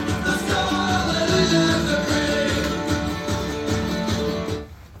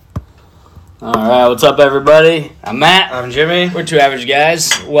right, what's up, everybody? I'm Matt. I'm Jimmy. We're Two Average Guys.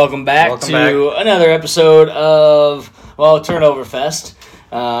 Welcome back Welcome to back. another episode of, Turnover Fest.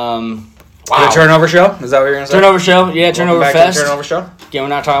 The Turnover Show? Is that what you're going to say? Turnover Show. Yeah, Turnover Welcome back Fest. to the Turnover Show. Again, we're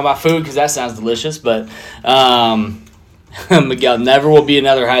not talking about food because that sounds delicious, but Miguel, never will be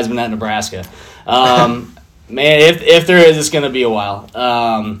another Heisman at Nebraska. Man, if there is, it's going to be a while.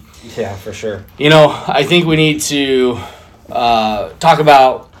 Yeah, for sure. I think we need to talk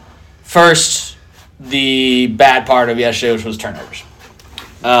about first the bad part of yesterday, which was turnovers.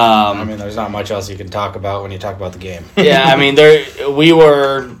 There's not much else you can talk about when you talk about the game. Yeah,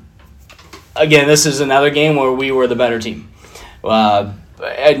 this is another game where we were the better team. I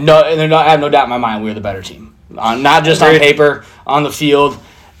have no doubt in my mind we were the better team. Not just on paper, on the field,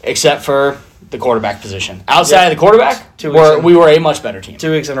 except for the quarterback position. Outside of the quarterback, we were a much better team.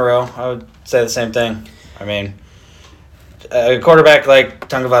 2 weeks in a row, I would say the same thing. A quarterback like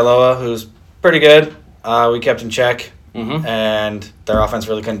Tagovailoa, who's pretty good, we kept in check, and their offense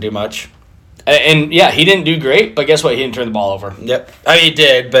really couldn't do much. And yeah, he didn't do great, but guess what? He didn't turn the ball over. Yep, he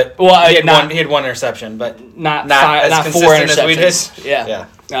did, but he had one interception, but not as four consistent interceptions. as we did.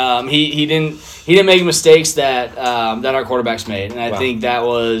 Yeah. He didn't make mistakes that our quarterbacks made, and I think that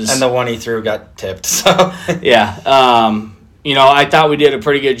was. And the one he threw got tipped. So yeah. I thought we did a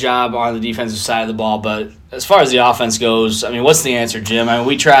pretty good job on the defensive side of the ball, but as far as the offense goes, what's the answer, Jim?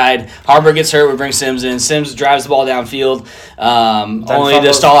 We tried. Harburg gets hurt, we bring Sims in. Sims drives the ball downfield, only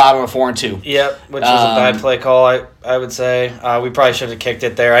to stall out on a 4-2. Yep, which was a bad play call, I would say. We probably should have kicked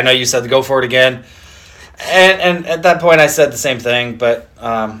it there. I know you said to go for it again. And at that point, I said the same thing, but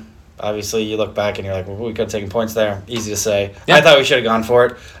obviously you look back and you're like, well, we could have taken points there. Easy to say. Yeah. I thought we should have gone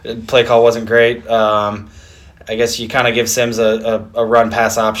for it. Play call wasn't great. I guess you kind of give Sims a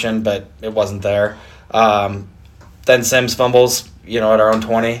run-pass option, but it wasn't there. Then Sims fumbles, at our own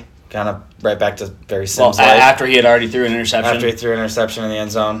 20, kind of right back to very Sims. After he had already threw an interception. After he threw an interception in the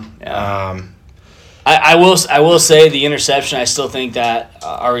end zone. Yeah. I will say the interception, I still think that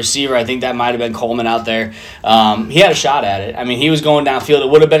our receiver, I think that might have been Coleman out there. He had a shot at it. He was going downfield. It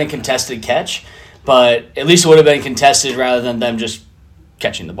would have been a contested catch, but at least it would have been contested rather than them just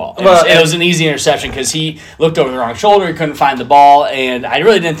catching the ball. It was an easy interception because he looked over the wrong shoulder, he couldn't find the ball, and I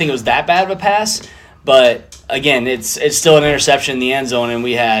really didn't think it was that bad of a pass. But again, it's still an interception in the end zone, and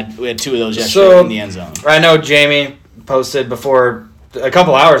we had 2 of those yesterday in the end zone. I know Jamie posted before a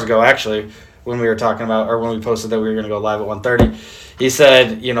couple hours ago, actually, when we were talking about, or when we posted that we were going to go live at 1:30. He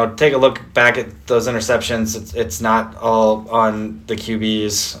said, take a look back at those interceptions. It's not all on the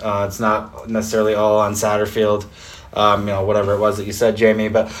QBs. It's not necessarily all on Satterfield. Whatever it was that you said, Jamie.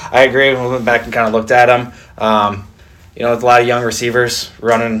 But I agree. We went back and kind of looked at them. With a lot of young receivers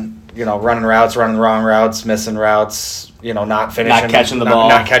running routes, running the wrong routes, missing routes, not finishing. Not catching the ball.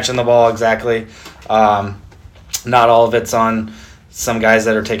 Not catching the ball, exactly. Not all of it's on some guys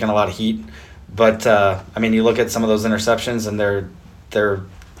that are taking a lot of heat. But, you look at some of those interceptions, and they're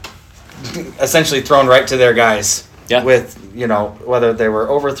essentially thrown right to their guys. Yeah. With, whether they were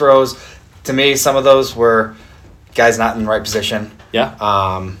overthrows. To me, some of those were guys not in the right position.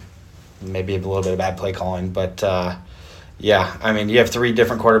 Yeah. Maybe a little bit of bad play calling, but you have 3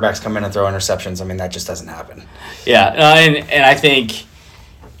 different quarterbacks come in and throw interceptions. That just doesn't happen. Yeah, and I think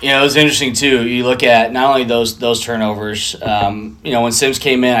it was interesting too. You look at not only those turnovers. When Sims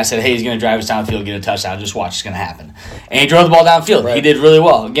came in, I said, "Hey, he's going to drive us downfield, get a touchdown. Just watch, it's going to happen." And he drove the ball downfield. Right. He did really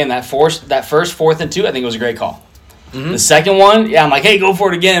well. Again, that first 4th and 2, I think it was a great call. Mm-hmm. The second one, I'm like, hey, go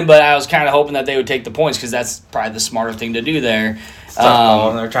for it again, but I was kind of hoping that they would take the points because that's probably the smarter thing to do there.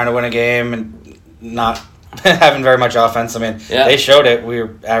 They're trying to win a game and not having very much offense. They showed it. We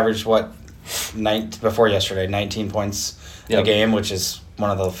averaged, before yesterday, 19 points a game, which is one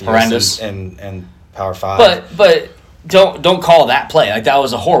of the fewest in Power 5. But don't call that play. Like, that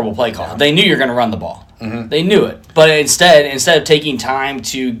was a horrible play call. Yeah. They knew you were going to run the ball. Mm-hmm. They knew it. But instead of taking time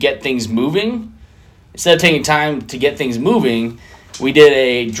to get things moving, we did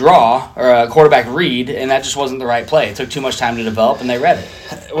a draw or a quarterback read, and that just wasn't the right play. It took too much time to develop, and they read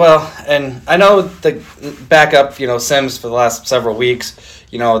it. Well, and I know the backup, Sims for the last several weeks,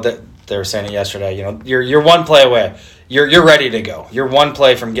 that they were saying it yesterday. You're one play away. You're ready to go. You're one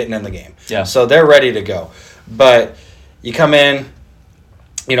play from getting in the game. Yeah. So they're ready to go, but you come in,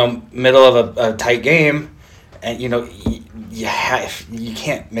 middle of a tight game, and you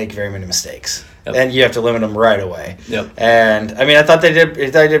can't make very many mistakes. Yep. And you have to limit them right away. Yep. And I thought they did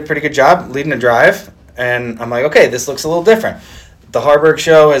a pretty good job leading a drive, and I'm like, okay, this looks a little different. The Harburg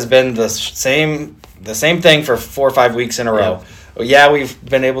show has been the same thing for 4 or 5 weeks in a row. Yep. Yeah, we've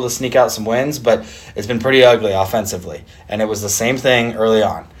been able to sneak out some wins, but it's been pretty ugly offensively, and it was the same thing early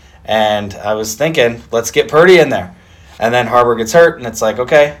on. And I was thinking, let's get Purdy in there. And then Harbaugh gets hurt, and it's like,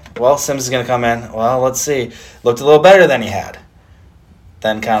 okay, well, Sims is going to come in. Well, let's see. Looked a little better than he had.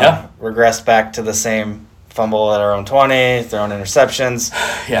 Then kind of regressed back to the same fumble at our own 20, throwing interceptions.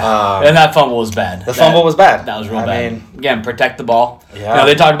 Yeah, and that fumble was bad. The fumble was bad. That was real bad. Mean, again, protect the ball. Yeah.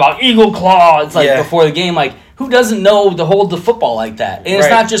 They talked about eagle claw. It's like before the game, like, who doesn't know to hold the football like that? And it's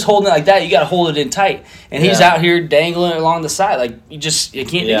not just holding it like that. You got to hold it in tight. And he's out here dangling it along the side. Like, you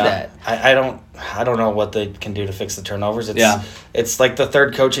can't do that. I don't know what they can do to fix the turnovers. It's like the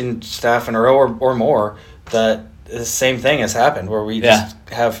third coaching staff in a row or more that the same thing has happened where we just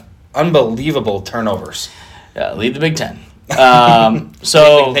have unbelievable turnovers. Yeah, lead the Big Ten.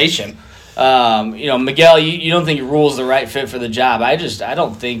 So nation. Miguel, you don't think Rule's the right fit for the job. I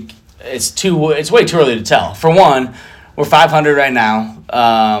don't think it's way too early to tell. For one, we're 500 right now. We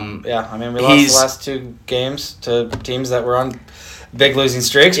lost the last 2 games to teams that were on big losing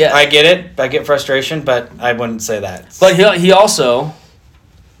streaks. Yeah. I get it. I get frustration, but I wouldn't say that. But he also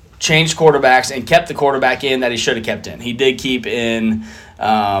changed quarterbacks and kept the quarterback in that he should have kept in. He did keep in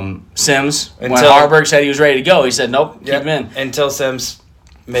Sims. When Harbaugh said he was ready to go, he said, nope, keep him in. Until Sims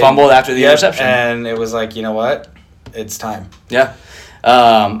fumbled after the interception. And it was like, you know what? It's time. Yeah.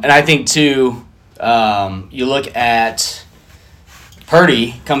 And I think, too, you look at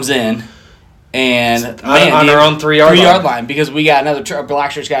Purdy comes in, and on our own 3-yard line because we got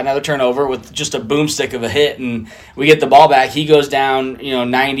Blackshirt's got another turnover with just a boomstick of a hit, and we get the ball back. He goes down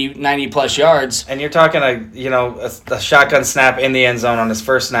 90 plus yards, and you're talking a shotgun snap in the end zone on his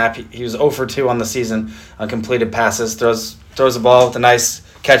first snap. He was 0 for 2 on the season on completed passes. Throws the ball with a nice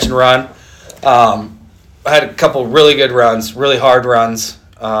catch and run. I had a couple really good runs, really hard runs.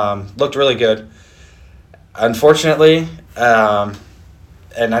 Looked really good. Unfortunately.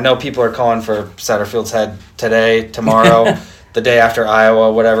 And I know people are calling for Satterfield's head today, tomorrow, the day after Iowa,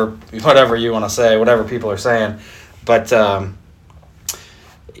 whatever you want to say, whatever people are saying. But talking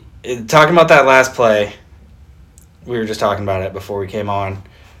about that last play, we were just talking about it before we came on.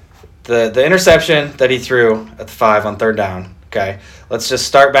 The interception that he threw at the 5 on 3rd down, okay? Let's just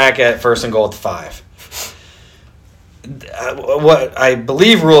start back at 1st and goal at the 5. What I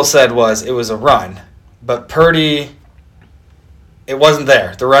believe Rule said was it was a run, but Purdy... It wasn't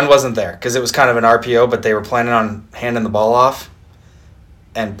there. The run wasn't there because it was kind of an RPO, but they were planning on handing the ball off.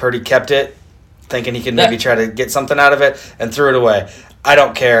 And Purdy kept it, thinking he could maybe try to get something out of it, and threw it away. I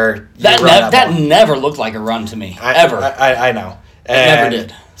don't care. That never looked like a run to me, ever. I know. It never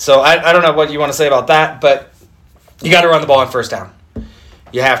did. So I don't know what you want to say about that, but you got to run the ball on 1st down.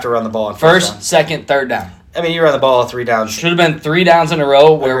 You have to run the ball on first down. 2nd, 3rd down. I mean, you run the ball 3 downs. Should have been 3 downs in a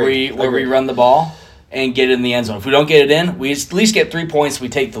row where we run the ball and get it in the end zone. If we don't get it in, we at least get 3 points, we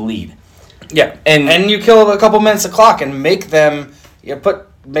take the lead. Yeah. And you kill a couple minutes of clock and make them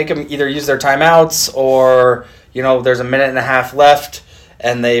either use their timeouts or, there's a minute and a half left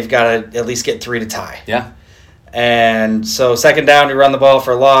and they've got to at least get 3 to tie. Yeah. And so 2nd down, you run the ball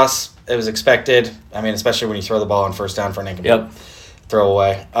for a loss. It was expected. I mean, especially when you throw the ball on 1st down for an incomplete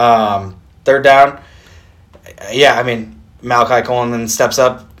throwaway. 3rd down, Malachi Coleman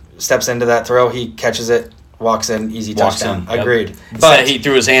steps into that throw, he catches it, walks in, easy touchdown. Agreed. But he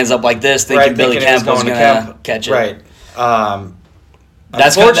threw his hands up like this, thinking Billy Kemp was going to catch it. Right.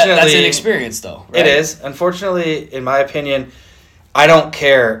 That's inexperience, though. Right? It is. Unfortunately, in my opinion, I don't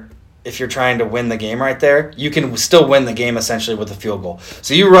care if you're trying to win the game right there. You can still win the game essentially with a field goal.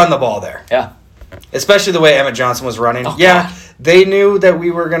 So you run the ball there. Yeah. Especially the way Emmett Johnson was running. Oh, God. They knew that we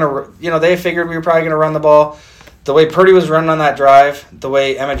were going to, they figured we were probably going to run the ball. The way Purdy was running on that drive, the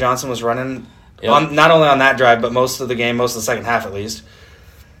way Emmett Johnson was running, not only on that drive, but most of the game, most of the 2nd half at least,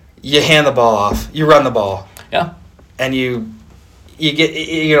 you hand the ball off. You run the ball. Yeah. And you get,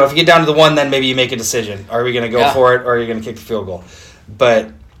 if you get down to the 1, then maybe you make a decision. Are we going to go for it or are you going to kick the field goal?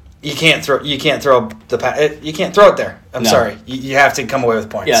 But you can't throw you can't throw it there. I'm sorry. You have to come away with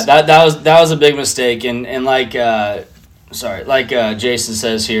points. Yeah, that was a big mistake and like Jason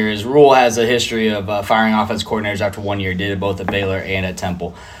says here, is Rule has a history of firing offense coordinators after 1 year. Did it both at Baylor and at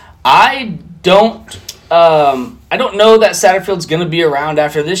Temple. I don't know that Satterfield's going to be around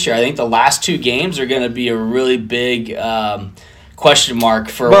after this year. I think the last 2 games are going to be a really big question mark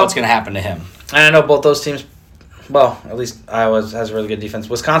for what's going to happen to him. And I know both those teams. Well, at least Iowa has a really good defense.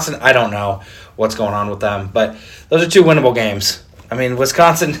 Wisconsin, I don't know what's going on with them, but those are 2 winnable games. I mean,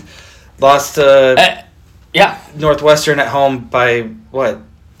 Wisconsin lost to Northwestern at home by what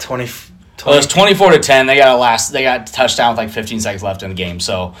 20. Well, it was 24-10. They got a touchdown with like 15 seconds left in the game.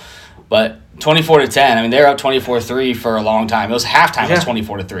 So, but 24-10. I mean, they were up 24-3 for a long time. It was halftime. It was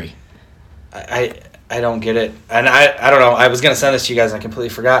 24-3. I don't get it. And I don't know. I was going to send this to you guys and I completely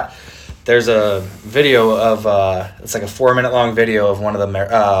forgot. There's a video of it's like a 4-minute long video of one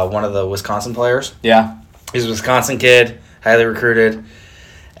of the Wisconsin players. Yeah. He's a Wisconsin kid, highly recruited,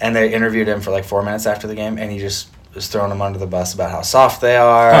 and they interviewed him for like 4 minutes after the game, and he just was throwing them under the bus about how soft they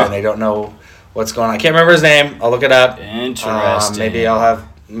are and they don't know what's going on. I can't remember his name. I'll look it up. Interesting.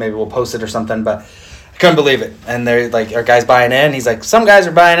 Maybe we'll post it or something, but I couldn't believe it. And they're like, are guys buying in? He's like, some guys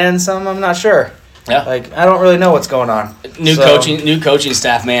are buying in, some I'm not sure. Yeah. Like, I don't really know what's going on. New coaching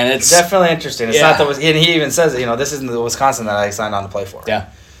staff, man. It's definitely interesting. It's not and he even says, this isn't the Wisconsin that I signed on to play for.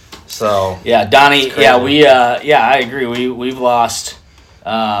 Yeah. So yeah, Donnie. Yeah, I agree. We've lost.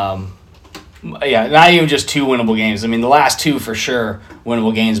 Not even just 2 winnable games. I mean, the last 2 for sure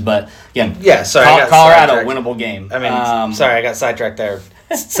winnable games, but again, Colorado winnable game. I mean, sorry, I got sidetracked there.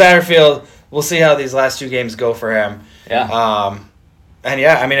 Satterfield. We'll see how these last 2 games go for him. Yeah. And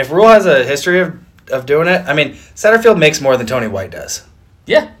I mean, if Rule has a history of doing it, I mean, Satterfield makes more than Tony White does.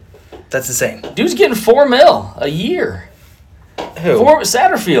 Yeah. That's insane. Dude's getting $4 million a year. Who?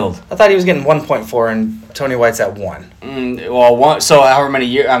 Satterfield. I thought he was getting 1.4 and Tony White's at 1. So however many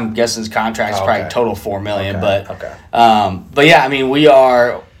years, I'm guessing his contract's probably total $4 million. Okay. But yeah, I mean, we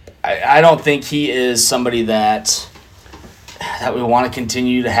are. I don't think he is somebody that we want to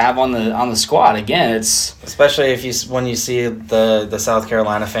continue to have on the squad. Again, it's especially when you see the South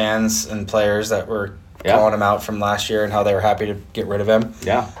Carolina fans and players that were calling him out from last year and how they were happy to get rid of him.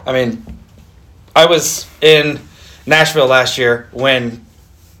 Yeah. I mean, I was in Nashville last year when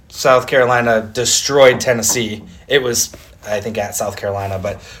South Carolina destroyed Tennessee. It was, I think, at South Carolina,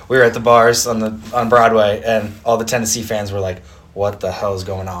 but we were at the bars on Broadway, and all the Tennessee fans were like, "What the hell is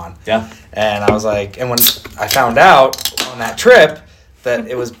going on?" Yeah. And I was like, and when I found out on that trip that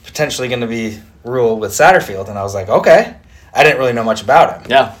it was potentially going to be Rule with Satterfield, and I was like, okay, I didn't really know much about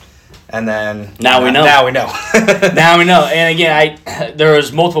him. Yeah. And then now we know. Now we know. Now we know. And again, there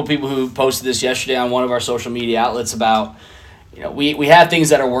was multiple people who posted this yesterday on one of our social media outlets about, we have things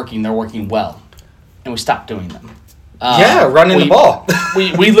that are working. They're working well, and we stopped doing them. Running the ball.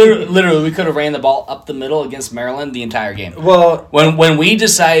 we literally we could have ran the ball up the middle against Maryland the entire game. Well, when we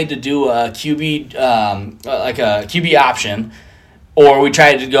decided to do a QB like a QB option, or we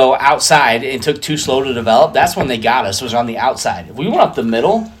tried to go outside and took too slow to develop, that's when they got us. Was on the outside. If we went up the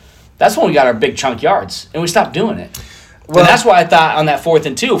middle, that's when we got our big chunk yards, and we stopped doing it. Well, and that's why I thought on that 4th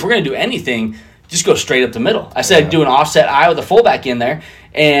and 2, if we're going to do anything, just go straight up the middle. I said do an offset eye with a fullback in there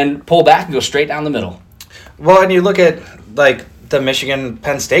and pull back and go straight down the middle. Well, and you look at like the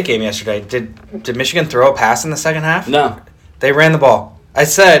Michigan-Penn State game yesterday. Did Michigan throw a pass in the second half? No. They ran the ball. I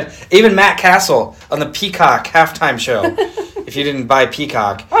said, even Matt Castle on the Peacock halftime show, if you didn't buy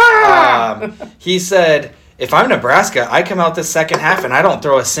Peacock, he said, if I'm Nebraska, I come out this second half and I don't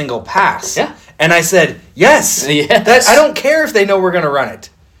throw a single pass. Yeah. And I said, yes. I don't care if they know we're going to run it.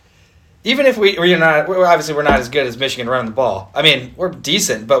 Even if we're not as good as Michigan running the ball. I mean, we're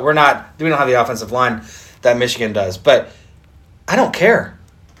decent, but we don't have the offensive line that Michigan does. But I don't care.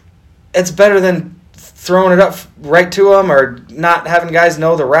 It's better than throwing it up right to them or not having guys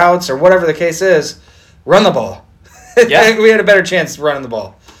know the routes or whatever the case is. Run the ball. Yeah. We had a better chance running the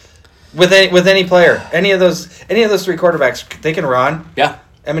ball with any player. Any of those 3 quarterbacks, they can run. Yeah.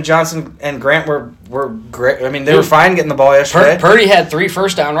 Emmett Johnson and Grant were great. I mean, they were fine getting the ball yesterday. Purdy had 3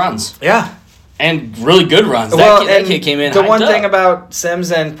 first-down runs. Yeah. And really good runs. Well, that kid came in. The one thing about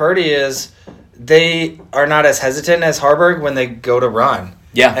Sims and Purdy is they are not as hesitant as Harburg when they go to run.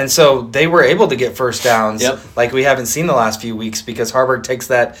 Yeah. And so they were able to get first downs like we haven't seen the last few weeks because Harburg takes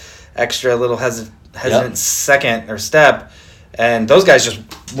that extra little hesitant second or step, and those guys just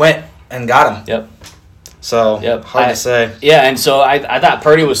went and got him. Yep. So, hard to say. Yeah, and so I thought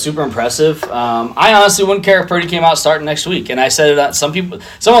Purdy was super impressive. I honestly wouldn't care if Purdy came out starting next week. And I said it.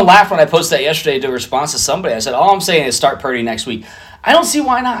 Someone laughed when I posted that yesterday to response to somebody. I said, all I'm saying is start Purdy next week. I don't see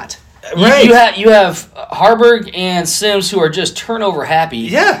why not. Right. You have Harburg and Sims who are just turnover happy.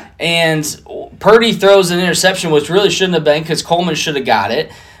 Yeah. And Purdy throws an interception, which really shouldn't have been because Coleman should have got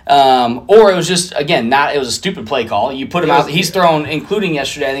it. Or it was just, again, it was a stupid play call. You put him out. He's thrown, including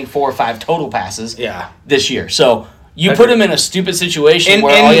yesterday, I think 4 or 5 total passes this year. So you put him in a stupid situation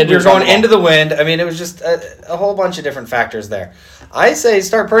where all you had to do is going into the wind. I mean, it was just a whole bunch of different factors there. I say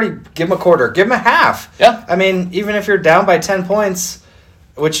start Purdy, give him a quarter, give him a half. Yeah. I mean, even if you're down by 10 points,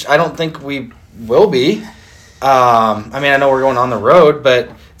 which I don't think we will be. I mean, I know we're going on the road, but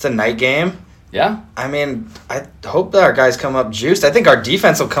it's a night game. Yeah. I mean, I hope that our guys come up juiced. I think our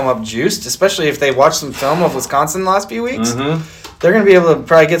defense will come up juiced, especially if they watch some film of Wisconsin the last few weeks. Mm-hmm. They're going to be able to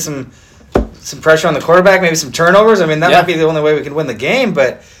probably get some pressure on the quarterback, maybe some turnovers. I mean, that might be the only way we can win the game.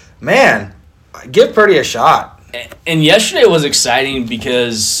 But, man, give Purdy a shot. And yesterday was exciting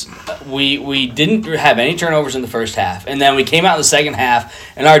because we didn't have any turnovers in the first half. And then we came out in the second half,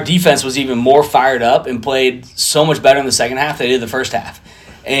 and our defense was even more fired up and played so much better in the second half than they did the first half.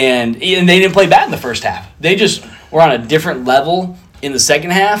 And they didn't play bad in the first half. They just were on a different level in the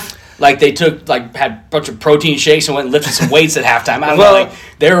second half. Like, they had a bunch of protein shakes and went and lifted some weights at halftime. I don't know, like,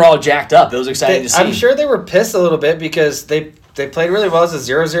 they were all jacked up. It was exciting to see. I'm sure they were pissed a little bit because they played really well. It's a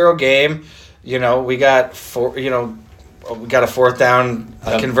 0-0 game. You know, we got a fourth down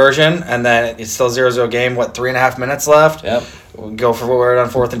conversion, and then it's still 0-0 game. 3.5 minutes left? Yep. We go for it on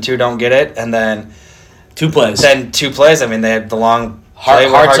 4th and 2, don't get it, and then 2 plays. Then 2 plays. I mean, they had the long play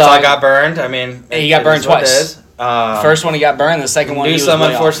where Hartzog got burned. I mean, he got burned twice. First one he got burned, the second one Newsome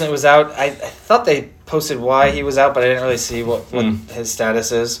unfortunately was out. I thought they posted why he was out, but I didn't really see what his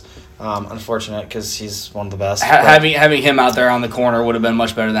status is. Unfortunate because he's one of the best. Having him out there on the corner would have been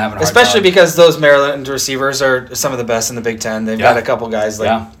much better than having Hartzog. Especially because those Maryland receivers are some of the best in the Big Ten. They've got a couple guys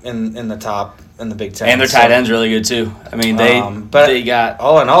in the top in the Big Ten. And their tight end's really good too. I mean, they got...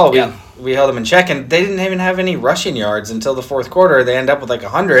 All in all, we held them in check, and they didn't even have any rushing yards until the fourth quarter. They end up with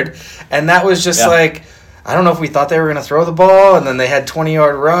 100, and that was just I don't know if we thought they were going to throw the ball, and then they had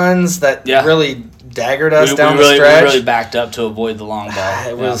 20-yard runs that really daggered us down the stretch. We really backed up to avoid the long ball.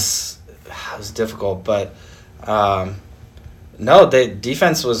 It was difficult, but no, the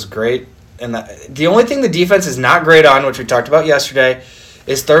defense was great. And the only thing the defense is not great on, which we talked about yesterday,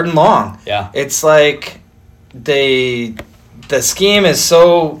 is 3rd and long. Yeah. It's like the scheme is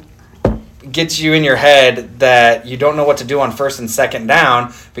so gets you in your head that you don't know what to do on 1st and 2nd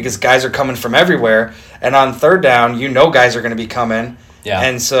down because guys are coming from everywhere. And on 3rd down, guys are going to be coming. Yeah.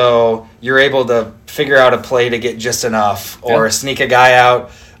 And so you're able to figure out a play to get just enough or sneak a guy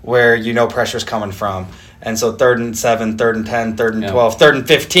out where pressure's coming from. And so 3rd and 7, 3rd and 10, 3rd and 12, 3rd and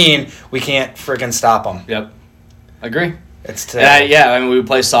 15, we can't friggin' stop them. Yep. Agree. It's I mean, we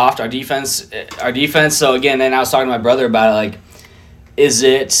play soft. Our defense. So again, and I was talking to my brother about it. Is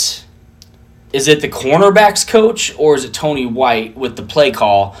it the cornerbacks coach or is it Tony White with the play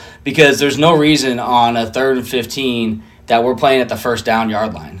call? Because there's no reason on a 3rd and 15 that we're playing at the 1st down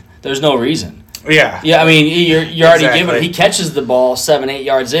yard line. There's no reason. Yeah. Yeah, I mean, you're already giving. He catches the ball 7-8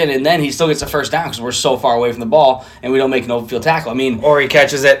 yards in, and then he still gets a 1st down because we're so far away from the ball, and we don't make an open field tackle. I mean, or he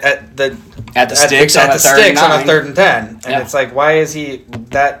catches it at the sticks on a 3rd and 10, and it's like, why is he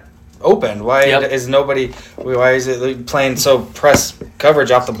that open? Why is nobody? Why is it playing so press coverage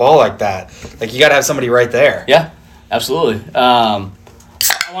off the ball like that? Like, you got to have somebody right there. Yeah, absolutely. I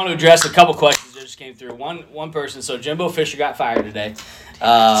want to address a couple questions that just came through. One person. So Jimbo Fisher got fired today.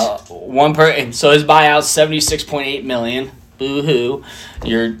 So his buyout's $76.8 million. Boo hoo!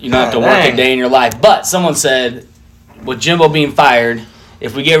 You don't have to work a day in your life. But someone said, with Jimbo being fired,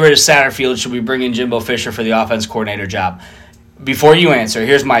 if we get rid of Satterfield, should we bring in Jimbo Fisher for the offense coordinator job? Before you answer,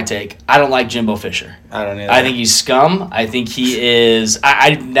 here's my take. I don't like Jimbo Fisher. I don't either. I think he's scum. I think he is.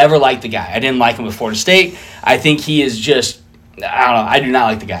 I never liked the guy. I didn't like him at Florida State. I think he is just. I don't know. I do not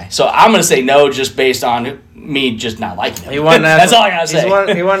like the guy. So I'm going to say no just based on me just not liking him. That's all I got to say.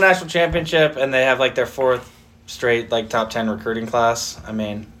 He won a national championship, and they have their 4th straight top 10 recruiting class. I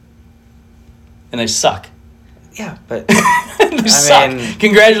mean. And they suck. Yeah, but. They suck.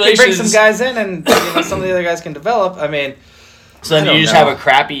 Congratulations. You bring some guys in, and some of the other guys can develop. I mean. So then you just have a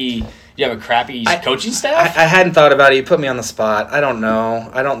crappy. You have a crappy coaching staff? I hadn't thought about it. You put me on the spot. I don't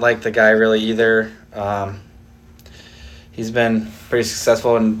know. I don't like the guy really either. He's been pretty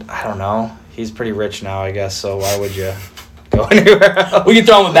successful, and I don't know. He's pretty rich now, I guess, so why would you go anywhere else? We can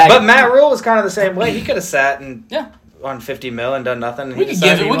throw him back. But Matt Rule was kind of the same way. He could have sat and on $50 million and done nothing. We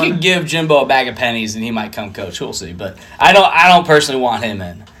could give Jimbo a bag of pennies, and he might come coach. We'll see. But I don't personally want him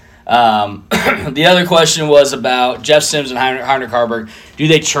in. The other question was about Jeff Sims and Heinrich Haarberg. Do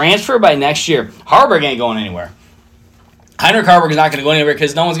they transfer by next year? Haarberg ain't going anywhere. Heinrich Haarberg is not going to go anywhere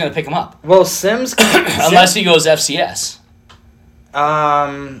because no one's going to pick him up. Well, Sims... Unless he goes FCS.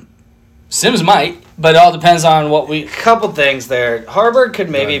 Sims might, but it all depends on what we... Couple things there. Haarberg could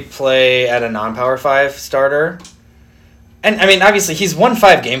maybe play at a non-Power 5 starter. And, I mean, obviously, he's won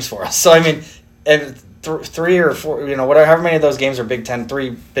 5 games for us. So, I mean, and 3 or 4, whatever, however many of those games are Big Ten, 3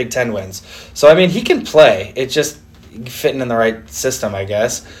 Big Ten wins. So, I mean, he can play. It's just fitting in the right system, I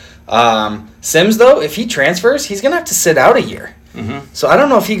guess. Sims, though, if he transfers, he's going to have to sit out a year. Mm-hmm. So I don't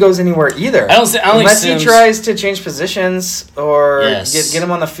know if he goes anywhere either. Unless he tries to change positions or get him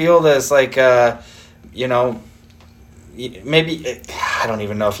on the field as maybe I don't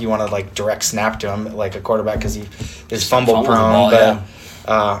even know if you want to direct snap to him like a quarterback because he is fumble prone.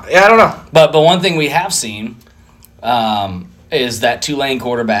 I don't know. But one thing we have seen is that Tulane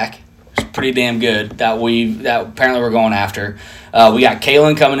quarterback pretty damn good that apparently we're going after. We got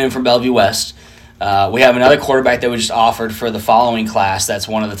Kalen coming in from Bellevue West. We have another quarterback that we just offered for the following class. That's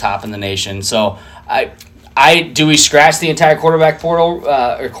one of the top in the nation. So do we scratch the entire quarterback portal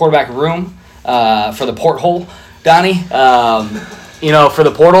or quarterback room for the porthole, Donnie? For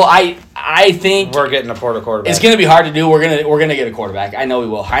the portal, I think we're getting a portal quarterback. It's going to be hard to do. We're gonna get a quarterback. I know we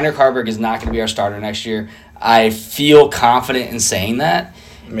will. Heinrich Harburg is not going to be our starter next year. I feel confident in saying that,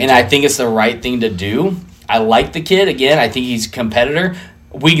 I think it's the right thing to do. I like the kid. Again, I think he's a competitor.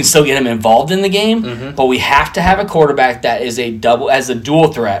 We can still get him involved in the game, but we have to have a quarterback that is a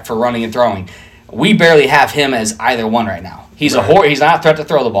dual threat for running and throwing. We barely have him as either one right now. He's he's not a threat to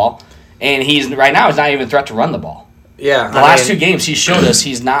throw the ball, and he's not even a threat to run the ball. Yeah, the last 2 games he showed us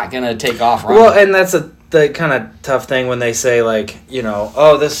he's not going to take off running. Well, and that's the kind of tough thing when they say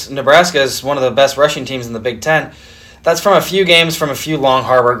this Nebraska is one of the best rushing teams in the Big Ten. That's from a few games from a few long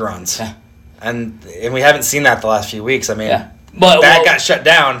Harburg runs, and we haven't seen that the last few weeks. I mean, that got shut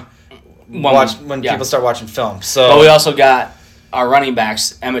down when people start watching film. So, but we also got our running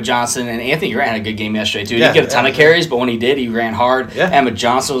backs, Emma Johnson and Anthony Grant, had a good game yesterday too. He didn't get a ton of carries, but when he did, he ran hard. Yeah. Emma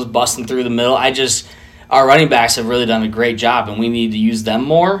Johnson was busting through the middle. Our running backs have really done a great job, and we need to use them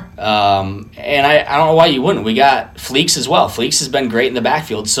more. And I don't know why you wouldn't. We got Fleeks as well. Fleeks has been great in the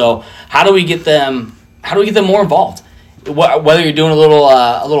backfield. So how do we get them more involved? Whether you're doing a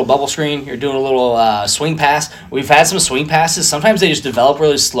little bubble screen, you're doing a little swing pass. We've had some swing passes. Sometimes they just develop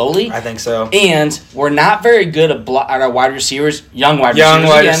really slowly. I think so. And we're not very good at our wide receivers, young wide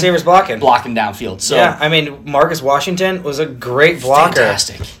receivers blocking downfield. So yeah, I mean Marcus Washington was a great blocker.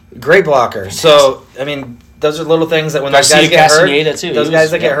 Fantastic. Great blocker. So, I mean, those are little things that when those guys get hurt,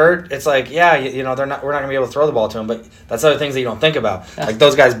 get hurt, it's like, we're not going to be able to throw the ball to them, but that's other things that you don't think about. Yeah. Like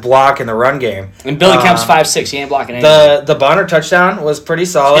those guys block in the run game. And Billy Kemp's 5'6", he ain't blocking anything. The Bonner touchdown was pretty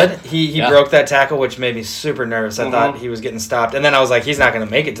solid. He broke that tackle, which made me super nervous. I thought he was getting stopped. And then I was like, he's not going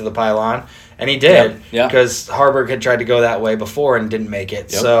to make it to the pylon. And he did, because Harburg had tried to go that way before and didn't make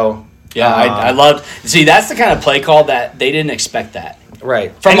it. Yep. So, I loved. See, that's the kind of play call that they didn't expect that.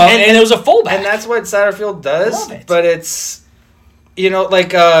 Right. And it was a fullback. And that's what Satterfield does. Love it. But it's, we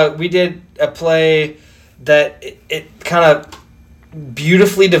did a play that it kind of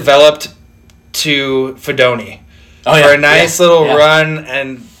beautifully developed to Fedoni. For a nice little run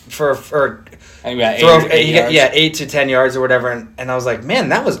and for I think 8 to 10 yards or whatever. And I was like, man,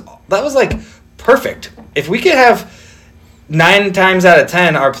 that was like perfect. If we could have 9 times out of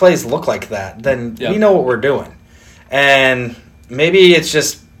 10 our plays look like that, then we know what we're doing. And maybe it's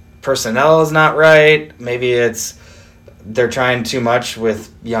just personnel is not right. Maybe it's they're trying too much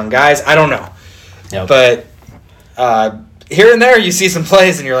with young guys. I don't know. Yep. But here and there you see some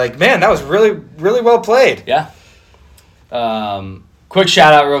plays and you're like, man, that was really, really well played. Yeah. Quick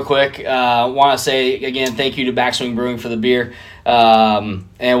shout out real quick. Want to say, again, thank you to Backswing Brewing for the beer. And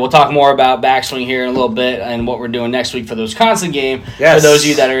we'll talk more about Backswing here in a little bit and what we're doing next week for the Wisconsin game for those of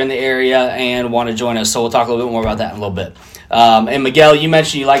you that are in the area and want to join us. So we'll talk a little bit more about that in a little bit. And Miguel, you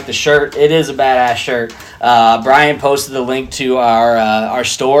mentioned you like the shirt. It is a badass shirt. Brian posted the link to our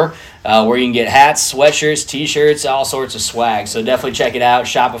store where you can get hats, sweatshirts, T-shirts, all sorts of swag. So definitely check it out.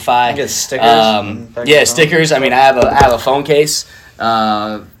 Shopify. You get stickers. Stickers. I mean, I have a phone case.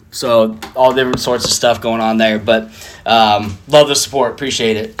 So all different sorts of stuff going on there. But love the support.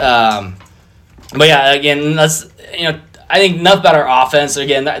 Appreciate it. But yeah, again, I think enough about our offense.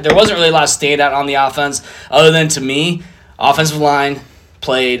 Again, there wasn't really a lot of standout on the offense other than, to me, offensive line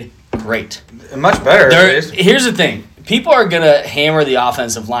played great. Much better. Here's the thing. People are going to hammer the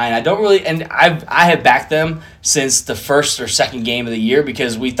offensive line. I have backed them since the first or second game of the year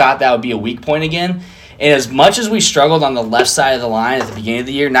because we thought that would be a weak point again. And as much as we struggled on the left side of the line at the beginning of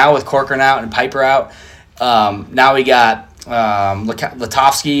the year, now with Corcoran out and Piper out, now we got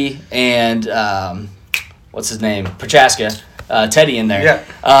Latovsky and what's his name? Prochaska, Teddy in there. Yeah.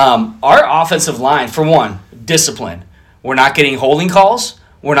 Our offensive line, for one, discipline. We're not getting holding calls.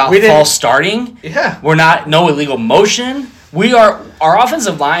 We're not false starting. Yeah. We're not no illegal motion. Our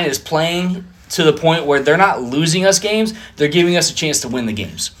offensive line is playing to the point where they're not losing us games. They're giving us a chance to win the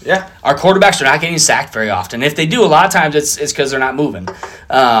games. Yeah. Our quarterbacks are not getting sacked very often. If they do, a lot of times it's because they're not moving.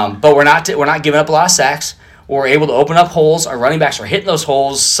 But we're not giving up a lot of sacks. We're able to open up holes. Our running backs are hitting those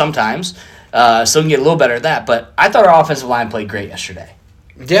holes sometimes. So we can get a little better at that. But I thought our offensive line played great yesterday.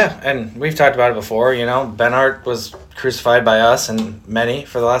 Yeah, and we've talked about it before. Benhart was crucified by us and many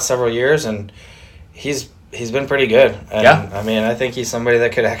for the last several years, and he's been pretty good. And, I mean, I think he's somebody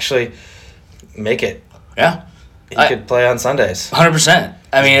that could actually make it. Yeah. He could play on Sundays. 100%.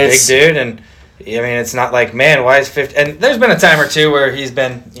 I mean, he's a big dude, and I mean, it's not like, man, why is 50? And there's been a time or two where he's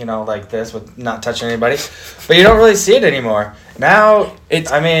been, like this with not touching anybody, but you don't really see it anymore. Now, it's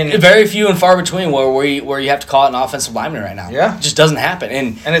very few and far between where you have to call it an offensive lineman right now. Yeah. It just doesn't happen.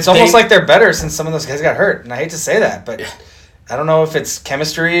 And it's almost like they're better since some of those guys got hurt. And I hate to say that, but I don't know if it's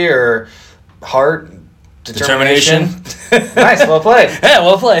chemistry or heart, determination. Nice, well played. Yeah,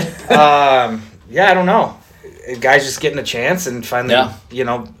 well played. I don't know. Guys just getting a chance and finally,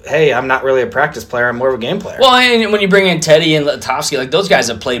 hey, I'm not really a practice player. I'm more of a game player. Well, and when you bring in Teddy and Letowski, like those guys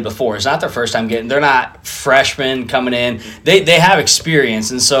have played before. It's not their first time they're not freshmen coming in. They have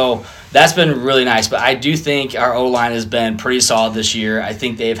experience, and so that's been really nice. But I do think our O-line has been pretty solid this year. I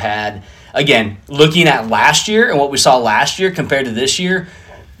think they've had, again, looking at last year and what we saw last year compared to this year,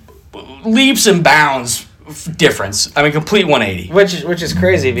 leaps and bounds difference. I mean, complete 180. Which is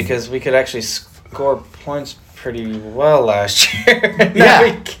crazy because we could actually score points pretty well last year. Yeah,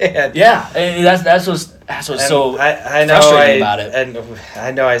 we can't. Yeah, and that's what's so frustrating about it. And I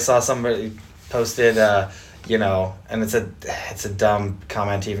know I saw somebody posted, and it's a dumb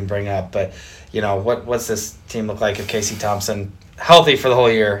comment to even bring up, but what's this team look like if Casey Thompson healthy for the whole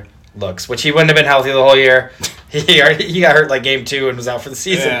year looks, which he wouldn't have been healthy the whole year. He got hurt like game 2 and was out for the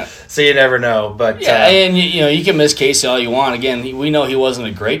season, so you never know. But and you can miss Casey all you want. Again, we know he wasn't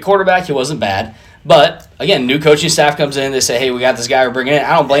a great quarterback. He wasn't bad. But, again, new coaching staff comes in. They say, hey, we got this guy we're bringing in.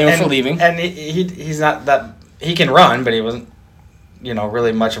 I don't blame him for leaving. And he's not that – he can run, but he wasn't,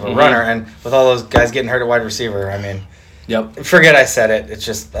 really much of a runner. And with all those guys getting hurt at wide receiver, I mean – Yep. Forget I said it. It's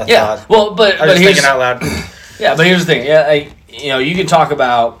just a thought. Well, but I was just thinking out loud. Yeah, but here's the thing. Yeah, you can talk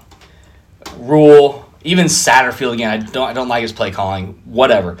about Rule, even Satterfield again. I don't like his play calling.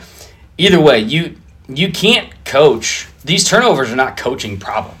 Whatever. Either way, you can't coach. These turnovers are not coaching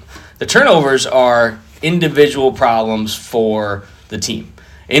problem. The turnovers are individual problems for the team.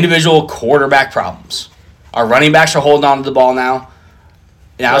 Individual quarterback problems. Our running backs are holding on to the ball now.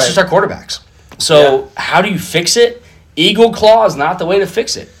 Now it's just our quarterbacks. So how do you fix it? Eagle claw is not the way to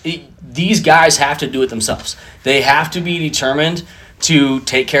fix it. These guys have to do it themselves. They have to be determined to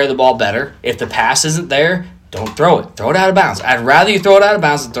take care of the ball better. If the pass isn't there, don't throw it. Throw it out of bounds. I'd rather you throw it out of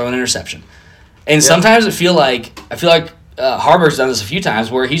bounds than throw an interception. And sometimes I feel like Harbur's done this a few times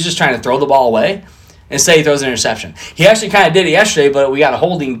where he's just trying to throw the ball away and say he throws an interception. He actually kind of did it yesterday, but we got a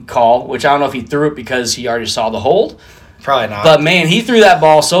holding call, which I don't know if he threw it because he already saw the hold. Probably not. But, man, he threw that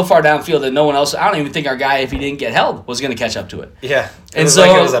ball so far downfield that no one else – I don't even think our guy, if he didn't get held, was going to catch up to it. Yeah. It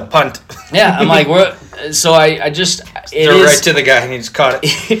was a punt. Yeah, I'm like, so I just – Threw right to the guy and he just caught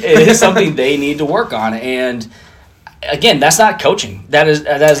it. It is something they need to work on, and – again, that's not coaching. That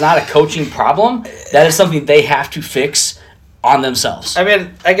is not a coaching problem. That is something they have to fix on themselves. I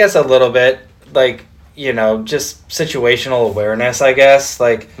mean, I guess a little bit, just situational awareness, I guess.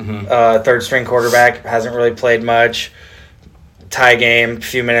 Third string quarterback hasn't really played much. Tie game,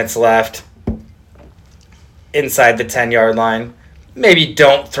 few minutes left. Inside the 10-yard line. Maybe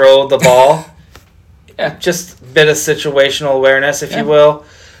don't throw the ball. Yeah. Just a bit of situational awareness, if you will.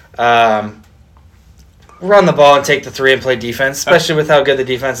 Run the ball and take the 3 and play defense, especially with how good the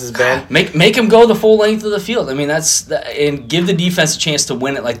defense has been. Make them go the full length of the field. I mean, and give the defense a chance to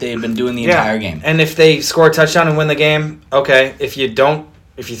win it like they've been doing the entire game. And if they score a touchdown and win the game, okay. If you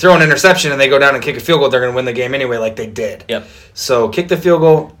throw an interception and they go down and kick a field goal, they're going to win the game anyway, like they did. Yep. So kick the field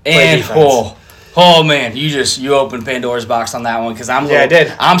goal, play defense. Oh man, you opened Pandora's box on that one because I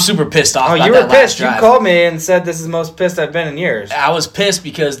did. I'm super pissed off. Oh, you were pissed. You called me and said this is the most pissed I've been in years. I was pissed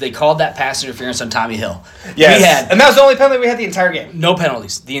because they called that pass interference on Tommy Hill. Yes, and that was the only penalty we had the entire game. No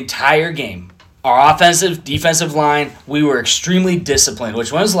penalties the entire game. Our offensive, defensive line, we were extremely disciplined. When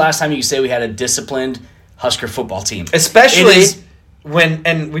was the last time you could say we had a disciplined Husker football team? Especially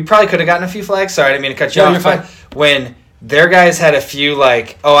and we probably could have gotten a few flags. Sorry, I didn't mean to cut you off. You're fine. When their guys had a few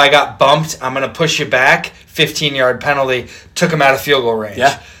I got bumped, I'm going to push you back, 15-yard penalty, took them out of field goal range.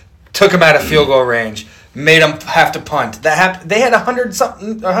 Yeah. Took them out of field goal range, made them have to punt. They had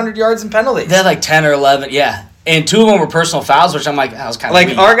 100 yards in penalties. They had like 10 or 11, yeah. And 2 of them were personal fouls, which I'm like, that was kind of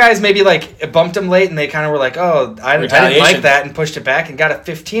weak. Our guys maybe bumped them late, and they kind of were like, oh, I didn't like that, and pushed it back and got a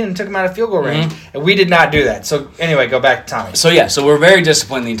 15 and took them out of field goal range. Mm-hmm. And we did not do that. So anyway, go back to Tommy. So we're very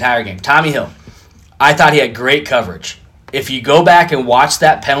disciplined the entire game. Tommy Hill, I thought he had great coverage. If you go back and watch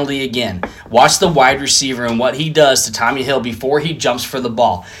that penalty again, watch the wide receiver and what he does to Tommy Hill before he jumps for the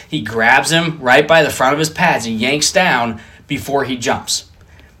ball. He grabs him right by the front of his pads and yanks down before he jumps.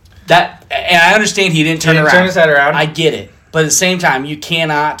 And I understand he didn't turn around. Turn his head around. I get it. But at the same time, you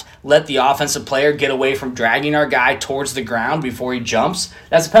cannot let the offensive player get away from dragging our guy towards the ground before he jumps.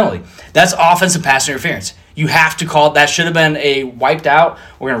 That's a penalty. That's offensive pass interference. You have to call it. That should have been a wiped out.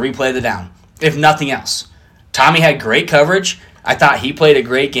 We're going to replay the down. if nothing else. Tommy had great coverage. I thought he played a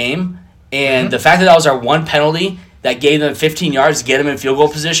great game. And the fact that was our one penalty that gave them 15 yards to get him in field goal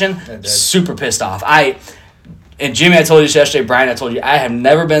position, super pissed off. And Jimmy, I told you this yesterday, Brian, I told you, I have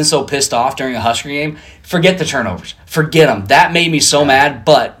never been so pissed off during a Husker game. Forget the turnovers. Forget them. That made me so mad,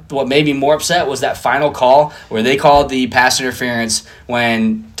 but what made me more upset was that final call where they called the pass interference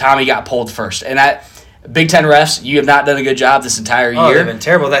when Tommy got pulled first. And Big Ten refs, you have not done a good job this entire year. They've been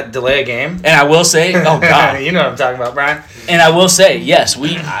terrible. That delay game. And I will say, oh, God. You know what I'm talking about, Brian. And I will say, yes,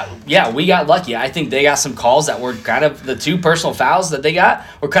 we got lucky. I think they got some calls that were kind of the two personal fouls that they got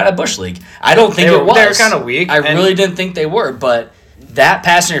were kind of Bush League. I don't think it was. They were kind of weak. I really didn't think they were, but that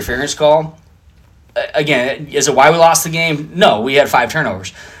pass interference call, again, is it why we lost the game? No, we had 5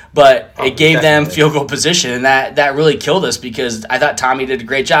 turnovers. But it gave them field goal position, and that really killed us because I thought Tommy did a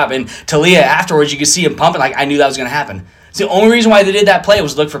great job. And Talia, afterwards, you could see him pumping like I knew that was going to happen. It's the only reason why they did that play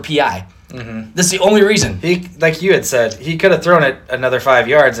was look for PI. Mm-hmm. That's the only reason. He, like you had said, he could have thrown it another 5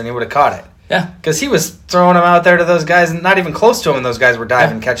 yards and he would have caught it. Yeah. Because he was throwing them out there to those guys, not even close to him, and those guys were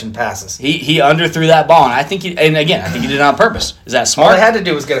diving, catching passes. He underthrew that ball, and I think he did it on purpose. Is that smart? All they had to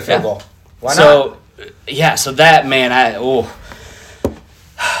do was get a field goal. Why not? So that, man,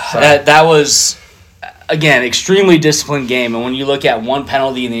 that was, again, extremely disciplined game. And when you look at one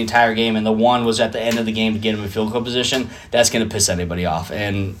penalty in the entire game and the one was at the end of the game to get him in field goal position, that's going to piss anybody off.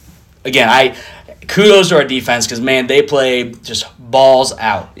 And, again, kudos to our defense because, man, they play just balls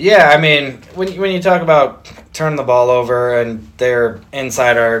out. Yeah, I mean, when you talk about turning the ball over and they're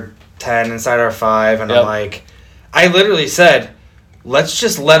inside our 10, inside our 5, and I'm like, I literally said, let's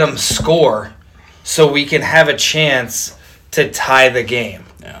just let them score so we can have a chance to tie the game.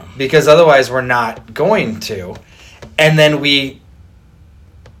 Yeah. Because otherwise we're not going to. And then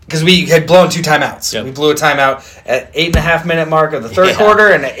because we had blown 2 timeouts. Yep. We blew a timeout at 8.5 minute mark of the third quarter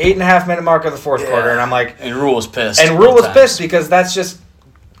and at 8.5 minute mark of the fourth quarter. And I'm like... And Rule was pissed. And Rule was pissed because that's just...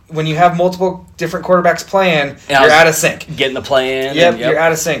 When you have multiple different quarterbacks playing, you're out of sync. Getting the play in. Yep, you're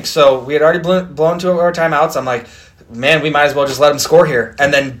out of sync. So we had already blown 2 of our timeouts. I'm like, man, we might as well just let them score here.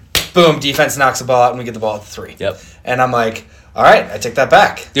 And then, boom, defense knocks the ball out and we get the ball at the 3. Yep. And I'm like... All right, I take that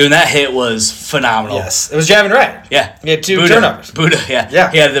back. Dude, and that hit was phenomenal. Yes. It was Javin Wright. Yeah. He had 2 turnovers. Buddha,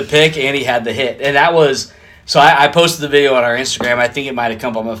 yeah. He had the pick and he had the hit. And that was... So I posted the video on our Instagram. I think it might have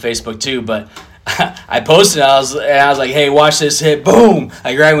come up on Facebook too, but I posted it. I was like, hey, watch this hit. Boom.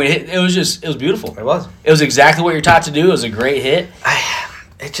 Like right when it hit. It was beautiful. It was. It was exactly what you're taught to do. It was a great hit.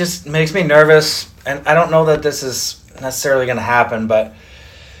 It just makes me nervous. And I don't know that this is necessarily going to happen, but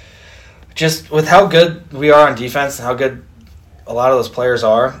just with how good we are on defense and how good a lot of those players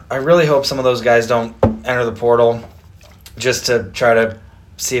are, I really hope some of those guys don't enter the portal just to try to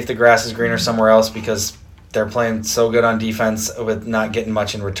see if the grass is greener somewhere else because they're playing so good on defense with not getting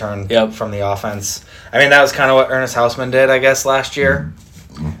much in return from the offense. I mean, that was kind of what Ernest Hausman did, I guess, last year.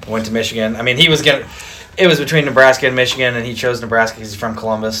 Went to Michigan. I mean, it was between Nebraska and Michigan, and he chose Nebraska because he's from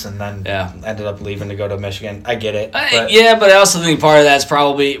Columbus, and then ended up leaving to go to Michigan. I get it. But I also think part of that's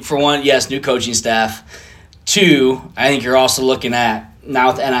probably, for one, yes, new coaching staff. 2, I think you're also looking at, now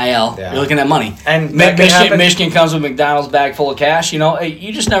with NIL, you're looking at money. And Michigan comes with McDonald's bag full of cash. You know,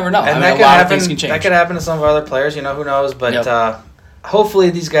 you just never know. And a lot of things can change. That could happen to some of our other players. You know, who knows? But hopefully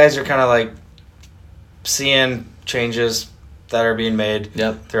these guys are kind of like seeing changes that are being made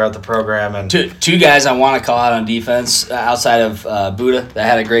throughout the program. And two guys I want to call out on defense outside of Buddha that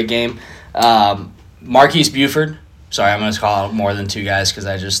had a great game. Marquise Buford. Sorry, I'm going to call out more than 2 guys because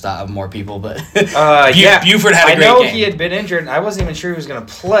I just thought of more people. But Buford had a great game. I know he had been injured. I wasn't even sure he was going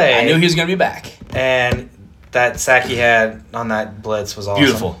to play. I knew he was going to be back. And that sack he had on that blitz was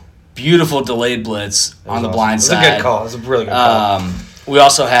awesome. Beautiful delayed blitz on the blind side. It was a good call. It was a really good call. We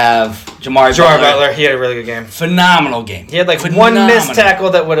also have Jamar Butler. He had a really good game. Phenomenal game. He had one missed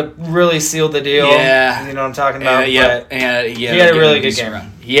tackle that would have really sealed the deal. Yeah. You know what I'm talking about? He had a really good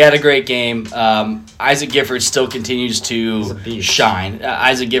game. He had a great game. Isaac Gifford still continues to shine.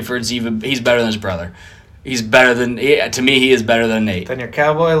 Isaac Gifford's he's better than his brother. He's better than to me. He is better than Nate. Than your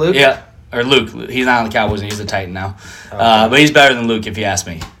Cowboy Luke. Yeah, or Luke. He's not on the Cowboys. He's the Titan now. Okay. But he's better than Luke if you ask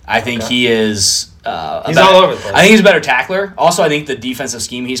me. I think he is. He's all over the place. I think he's a better tackler. Also, I think the defensive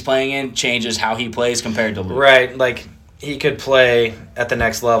scheme he's playing in changes how he plays compared to Luke. Right, like he could play at the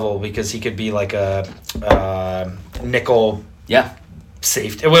next level because he could be like a nickel. Yeah.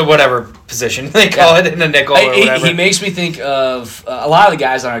 Safety, whatever position they call it in a nickel or whatever. He makes me think of a lot of the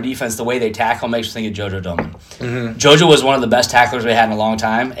guys on our defense. The way they tackle makes me think of JoJo Doman. Mm-hmm. JoJo was one of the best tacklers we had in a long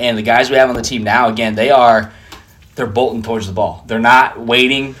time, and the guys we have on the team now, again, they're bolting towards the ball. They're not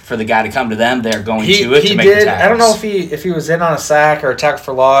waiting for the guy to come to them. They're going to it to make the tackles. I don't know if he was in on a sack or a tackle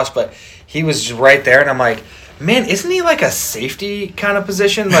for loss, but he was right there, and I'm like, man, isn't he like a safety kind of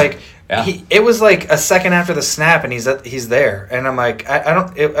position? Like, Yeah. it was like a second after the snap, and he's there, and I'm like,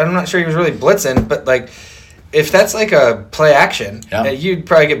 I'm not sure he was really blitzing, but like, if that's like a play action, you'd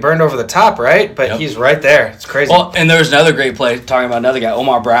probably get burned over the top, right? But he's right there. It's crazy. Well, and there was another great play talking about another guy,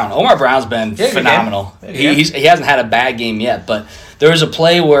 Omar Brown. Omar Brown's been phenomenal. He hasn't had a bad game yet, but there was a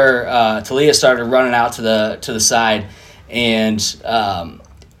play where Talia started running out to the side, and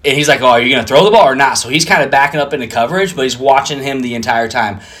he's like, "Oh, are you going to throw the ball or not?" So he's kind of backing up into coverage, but he's watching him the entire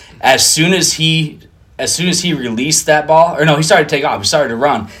time. As soon as he released that ball, or no, he started to take off. He started to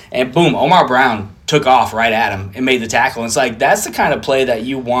run, and boom, Omar Brown took off right at him and made the tackle. And it's like, that's the kind of play that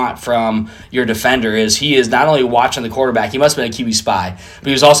you want from your defender. Is he is not only watching the quarterback, he must have been a QB spy, but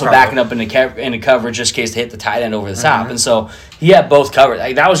he was also backing up into coverage just in case to hit the tight end over the top. And so he had both covered.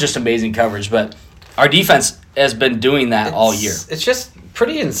 Like, that was just amazing coverage. But our defense has been doing that all year. It's just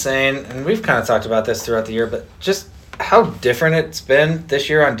pretty insane, and we've kind of talked about this throughout the year, but just how different it's been this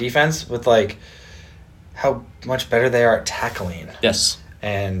year on defense with, like, how much better they are at tackling. Yes.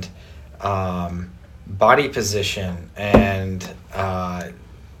 And body position and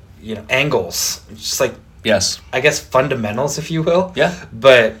angles. Just like, yes, I guess fundamentals, if you will. Yeah.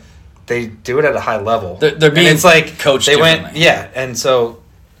 But they do it at a high level. They're being it's like coached they differently. and so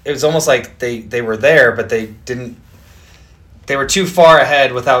it was almost like they were there, but they didn't. They were too far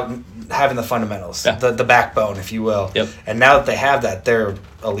ahead without having the fundamentals, the backbone, if you will. Yep. And now that they have that, they're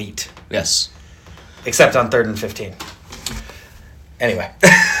elite. Yes. Except on 3rd and 15. Anyway.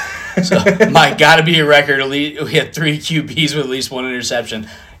 So, Mike, got to be a record. We had 3 QBs with at least 1 interception.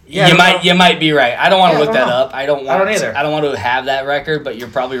 Yeah, you might be right. I don't want to look that up. I don't either. I don't want to have that record, but you're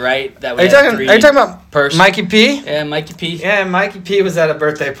probably right. That Are you talking about Mikey P? Yeah, Mikey P. Yeah, Mikey P was at a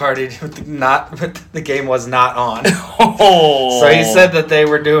birthday party with the game was not on. Oh. So he said that they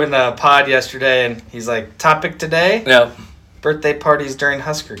were doing a pod yesterday, and he's like, topic today? Yep. Birthday parties during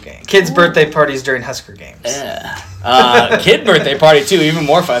Husker games. Kids' birthday parties during Husker games. Yeah. Kid birthday party, too. Even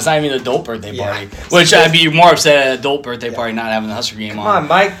more fun. It's not even an adult birthday party. Which I'd be more upset at an adult birthday party not having the Husker game on. Come on,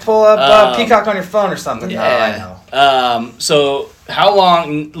 Mike. Pull up Peacock on your phone or something. Yeah. Oh, I know. So how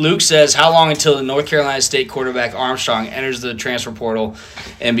long, Luke says, how long until the North Carolina State quarterback Armstrong enters the transfer portal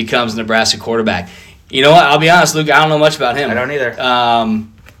and becomes a Nebraska quarterback? You know what? I'll be honest, Luke, I don't know much about him. I don't either.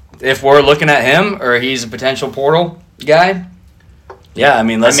 If we're looking at him or he's a potential portal guy, yeah, I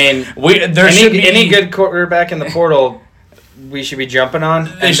mean, there should be any good quarterback in the portal. We should be jumping on.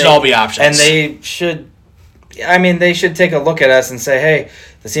 They should all be options, and they should. I mean, they should take a look at us and say, "Hey,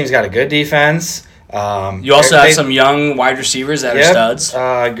 this team's got a good defense." You also have some young wide receivers that are studs.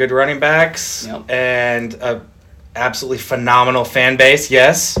 Good running backs, and a absolutely phenomenal fan base.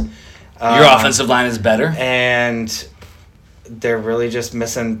 Yes, your offensive line is better, and they're really just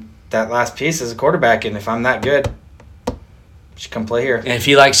missing that last piece as a quarterback. And if I'm that good, should come play here. And if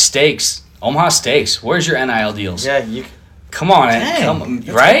he likes steaks, Omaha Steaks, where's your NIL deals? Yeah, you. Come on,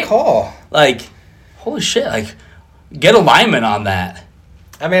 right? Good call. Like, holy shit! Like, get a lineman on that.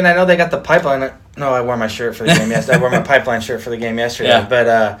 I mean, I know they got the pipeline. No, I wore my shirt for the game yesterday. I wore my pipeline shirt for the game yesterday.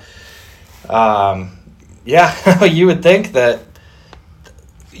 Yeah. But, yeah, you would think that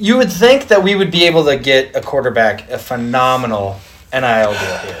we would be able to get a quarterback a phenomenal NIL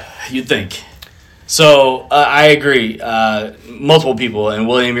deal here. You'd think. So, I agree. Multiple people, and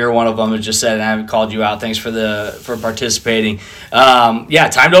William, you're one of them, has just said, and I haven't called you out. Thanks for participating. Time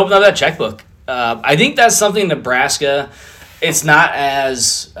to open up that checkbook. I think that's something Nebraska, it's not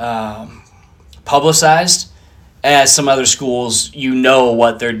as publicized as some other schools. You know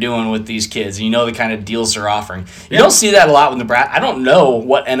what they're doing with these kids. You know the kind of deals they're offering. You don't see that a lot with Nebraska. I don't know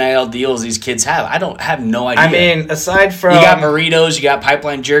what NIL deals these kids have. I have no idea. I mean, aside from... You got burritos, you got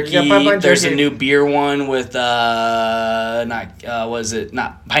pipeline jerky. There's a new beer one with, not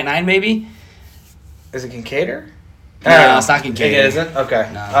Pint 9 maybe? Is it Kincaidor? No, it's not Kincaid. It isn't? Okay.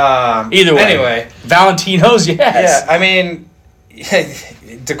 No. Either way. Anyway. Valentino's, yes. Yeah, I mean,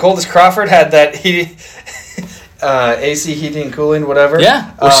 DeColdis Crawford had that AC heating and cooling, whatever. Yeah,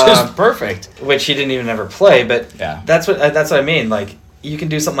 which is perfect. Which he didn't even ever play, but that's what I mean. Like, you can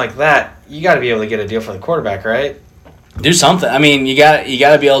do something like that. You got to be able to get a deal for the quarterback, right? Do something. I mean, you got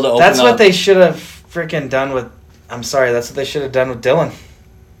to be able to open That's what they should have freaking done with. I'm sorry, that's what they should have done with Dylan.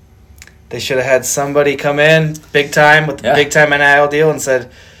 They should have had somebody come in big time with the big time NIL deal and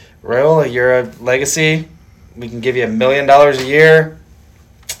said, "Raiola, you're a legacy. We can give you $1 million a year."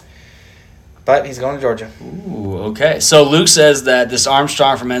 But he's going to Georgia. Ooh, okay. So Luke says that this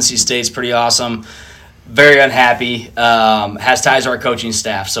Armstrong from NC State's pretty awesome. Very unhappy. Has ties to our coaching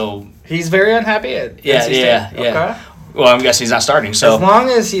staff. So he's very unhappy at NC State. Yeah. Well, I'm guessing he's not starting. So as long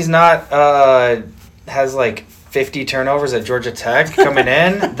as he's not has like 50 turnovers at Georgia Tech coming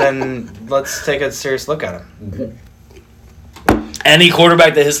in, then let's take a serious look at him. Any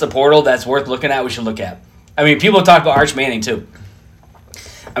quarterback that hits the portal that's worth looking at, we should look at. I mean, people talk about Arch Manning too.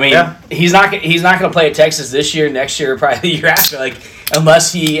 I mean, he's not going to play at Texas this year, next year, probably the year after, like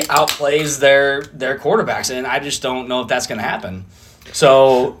unless he outplays their quarterbacks, and I just don't know if that's going to happen.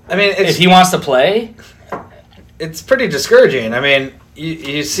 So, I mean, if he wants to play, it's pretty discouraging. I mean,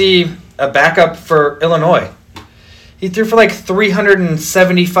 you see a backup for Illinois. He threw for like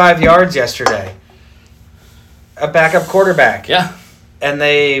 375 yards yesterday. A backup quarterback. Yeah. And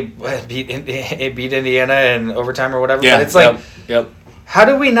they beat Indiana in overtime or whatever. Yeah. But it's like, yep. How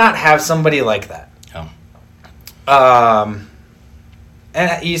do we not have somebody like that? Oh.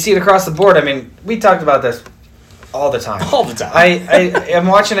 And you see it across the board. I mean, we talked about this all the time. All the time. I am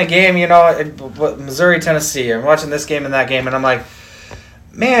watching a game, Missouri, Tennessee. I'm watching this game and that game, and I'm like,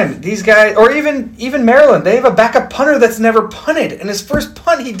 man, these guys, or even Maryland, they have a backup punter that's never punted. And his first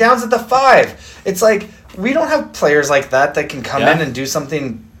punt, he downs at the 5. It's like, we don't have players like that can come in and do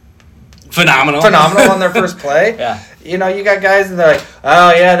something phenomenal on their first play. Yeah. You got guys and they're like,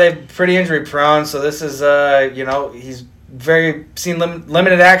 oh yeah, they're pretty injury prone, so this is he's very seen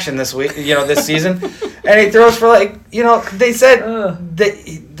limited action this week, this season. And he throws for they said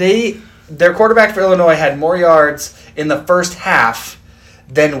their quarterback for Illinois had more yards in the first half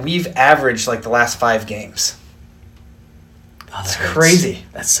than we've averaged like the last 5 games. Oh, that's crazy.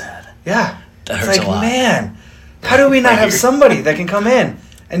 That's sad. Yeah. That hurts a lot. Man, how do we not have somebody that can come in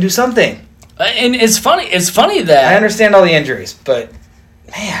and do something? And it's funny. It's funny that I understand all the injuries, but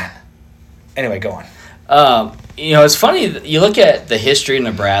man. Anyway, go on. It's funny that you look at the history of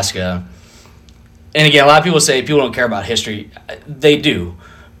Nebraska, and again, a lot of people say people don't care about history. They do,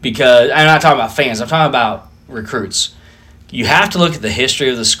 because I'm not talking about fans. I'm talking about recruits. You have to look at the history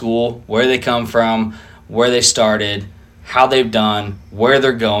of the school, where they come from, where they started, how they've done, where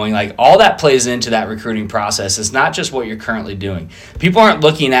they're going. Like, all that plays into that recruiting process. It's not just what you're currently doing. People aren't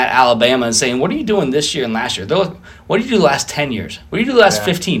looking at Alabama and saying, what are you doing this year and last year? They're looking, what did you do the last 10 years? What did you do the last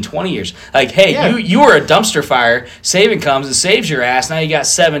 15, 20 years? Like, hey, you were a dumpster fire. Saban comes and saves your ass. Now you got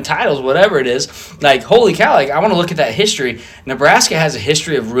 7 titles, whatever it is. Like, holy cow, I want to look at that history. Nebraska has a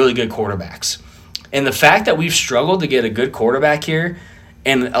history of really good quarterbacks. And the fact that we've struggled to get a good quarterback here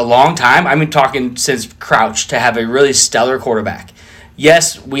in a long time, I mean, talking since Crouch, to have a really stellar quarterback.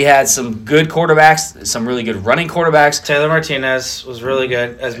 Yes, we had some good quarterbacks, some really good running quarterbacks. Taylor Martinez was really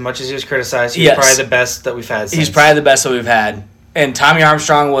good. As much as he was criticized, he was probably the best that we've had since. He's probably the best that we've had. And Tommy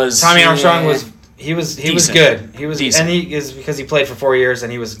Armstrong was he was good. He was decent. And he is because he played for 4 years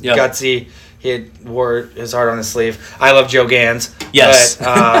and he was gutsy. He wore his heart on his sleeve. I love Joe Gans. Yes.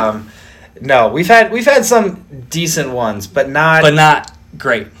 But no, we've had some decent ones, but not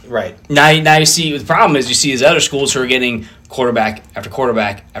great. Right. Now you see, the problem is you see these other schools who are getting quarterback after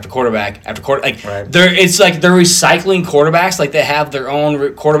quarterback after quarterback after quarterback. Like, it's like they're recycling quarterbacks, like they have their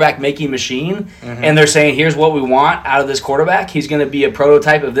own quarterback making machine, and they're saying, here's what we want out of this quarterback. He's going to be a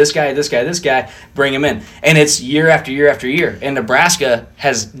prototype of this guy, this guy, this guy. Bring him in, and it's year after year after year. And Nebraska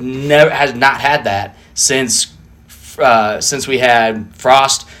has not had that since we had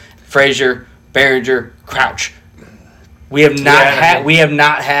Frost, Frazier, Behringer, Crouch. We have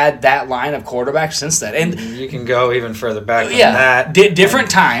not had that line of quarterbacks since that. And you can go even further back than that. Different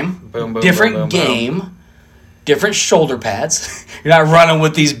time, different game, different shoulder pads. You're not running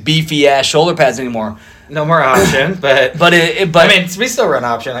with these beefy ass shoulder pads anymore. No more option, but I mean, we still run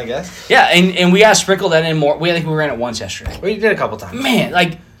option, I guess. Yeah, and we got to sprinkle that in more. I think we ran it once yesterday. We did a couple times. Man,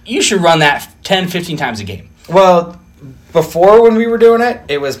 like, you should run that 10, 15 times a game. Well, before when we were doing it,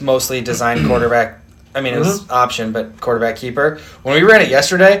 it was mostly designed quarterback. I mean, it was option, but quarterback keeper. When we ran it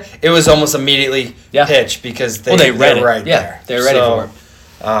yesterday, it was almost immediately pitch because they read it right there. They're ready for it.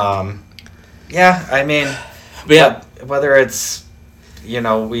 I mean, whether it's,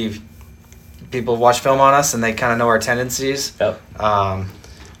 people watch film on us and they kind of know our tendencies. Yep.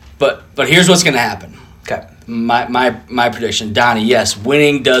 But here's what's going to happen. Okay. My prediction, Donnie, yes,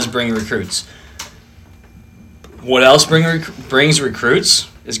 winning does bring recruits. What else brings recruits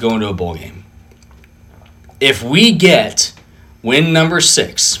is going to a bowl game. If we get win number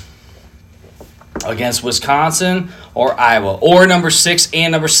 6 against Wisconsin or Iowa, or number 6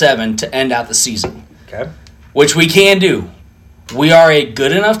 and number 7 to end out the season, which we can do, we are a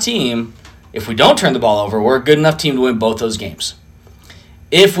good enough team. If we don't turn the ball over, we're a good enough team to win both those games.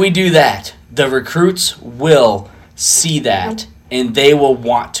 If we do that, the recruits will see that, and they will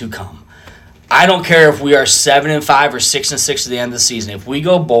want to come. I don't care if we are 7-5 or 6-6 at the end of the season. If we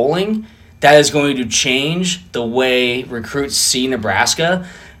go bowling, that is going to change the way recruits see Nebraska,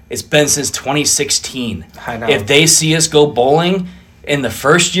 it's been since 2016. I know. If they see us go bowling in the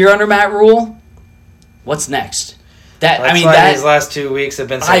first year under Matt Rule, what's next? That's why these last 2 weeks have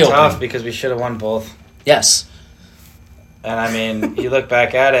been so tough, because we should have won both. Yes. And I mean, you look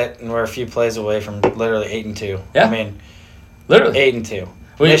back at it, and we're a few plays away from literally 8-2. Yeah. I mean, literally 8-2.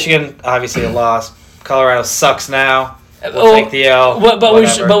 Michigan, obviously a loss. Colorado sucks now. We'll take the L.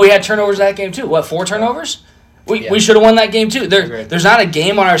 But we had turnovers that game too. What, 4 turnovers? We should have won that game too. There's not a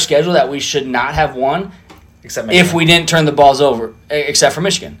game on our schedule that we should not have won, except Michigan. If we didn't turn the balls over, except for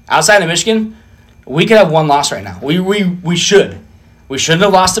Michigan. Outside of Michigan, we could have one loss right now. We should. We shouldn't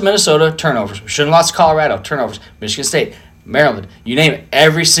have lost to Minnesota, turnovers. We shouldn't have lost to Colorado, turnovers. Michigan State, Maryland, you name it.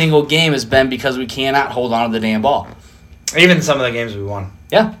 Every single game has been because we cannot hold on to the damn ball. Even some of the games we won.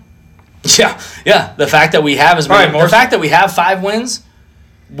 Yeah. Yeah. The fact that we have that we have 5 wins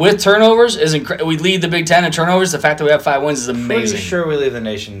with turnovers is incredible. We lead the Big Ten in turnovers. The fact that we have 5 wins is amazing. Pretty sure we lead the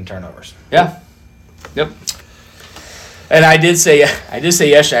nation in turnovers. Yeah. Yep. And I did say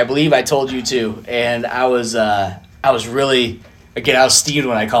yesterday, I believe I told you too, and I was really, again, I was steamed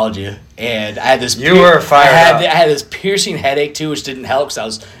when I called you, and I had this. You were fired up. I had this piercing headache too, which didn't help because I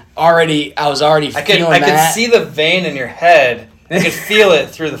was already feeling that. I could see the vein in your head. I could feel it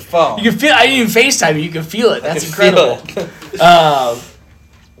through the phone. You could feel. I didn't even FaceTime you. You could feel it. That's incredible.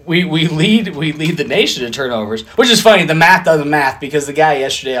 We lead the nation in turnovers, which is funny. The math doesn't math, because the guy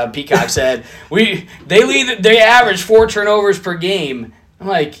yesterday on Peacock said they average 4 turnovers per game. I'm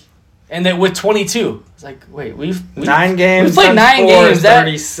like, and then with 22, it's like, wait, we've 9 games. We've played 9 games.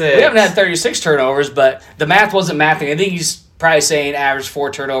 36. We haven't had 36 turnovers, but the math wasn't mathing. I think he's probably saying average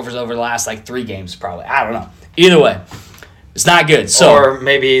 4 turnovers over the last 3 games. Probably, I don't know. Either way, it's not good. So, or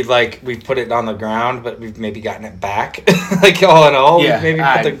maybe we put it on the ground, but we've maybe gotten it back. All in all, yeah, maybe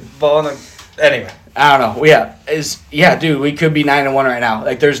put the ball in the. Anyway, I don't know. Yeah, dude, we could be 9-1 right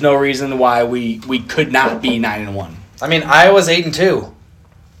now. There's no reason why we could not be 9-1. I mean, Iowa's 8-2.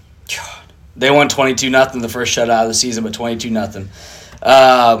 They won 22-0 the first shutout of the season, but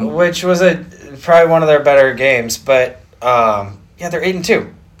 22-0. Which was probably one of their better games, but they're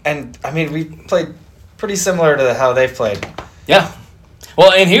 8-2, and I mean we played pretty similar to how they've played. Yeah.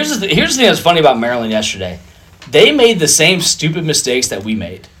 Well, and here's the thing that's funny about Maryland yesterday. They made the same stupid mistakes that we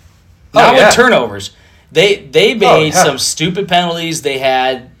made. Not with turnovers. They made some stupid penalties. They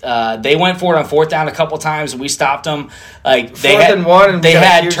went for it on 4th down a couple times, and we stopped them. 4th and 1, and they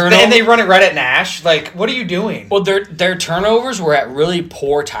had turnovers, and they run it right at Nash. What are you doing? Well, their turnovers were at really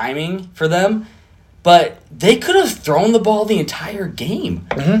poor timing for them, but they could have thrown the ball the entire game.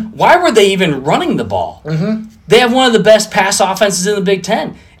 Mm-hmm. Why were they even running the ball? Mm-hmm. They have one of the best pass offenses in the Big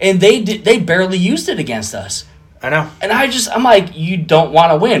Ten, and they barely used it against us. I know. And I'm like, you don't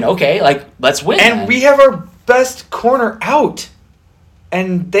want to win. Okay, let's win. And we have our best corner out.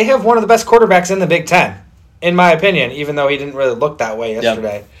 And they have one of the best quarterbacks in the Big Ten, in my opinion, even though he didn't really look that way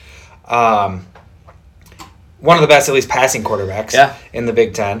yesterday. Yep. One of the best, at least, passing quarterbacks in the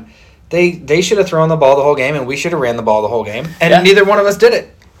Big Ten. They should have thrown the ball the whole game, and we should have ran the ball the whole game. And neither one of us did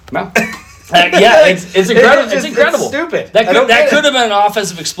it. No. It's incredible. It's incredible. It's stupid. That could have been an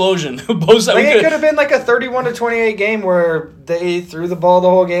offensive explosion. Both sides. It could have been a 31-28 game where they threw the ball the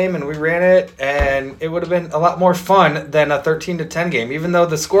whole game and we ran it, and it would have been a lot more fun than a 13-10 game. Even though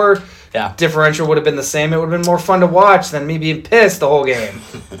the score differential would have been the same, it would have been more fun to watch than me being pissed the whole game.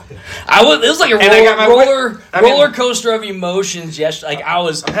 It was like a roller coaster of emotions. Yes, I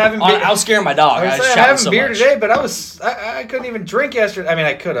was scaring my dog. I was having beer today, but I couldn't even drink yesterday. I mean,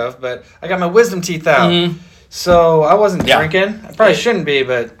 I could have, but I got my wisdom teeth out, so I wasn't drinking. I probably shouldn't be,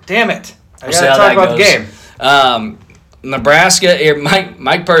 but damn it, I gotta talk about the game. Nebraska,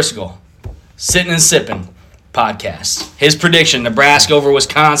 Mike Persical, Sitting and Sipping podcast. His prediction: Nebraska over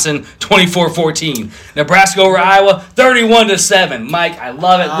Wisconsin, 24-14. Nebraska over Iowa, 31-7. Mike, I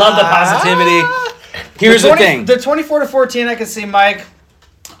love it. Love the positivity. Here's the thing: the 24-14, I can see Mike.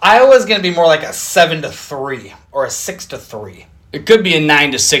 Iowa's gonna be more like a 7-3 or a 6-3. It could be a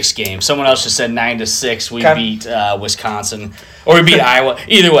 9-6 game. Someone else just said 9-6. We beat Wisconsin, or we beat Iowa.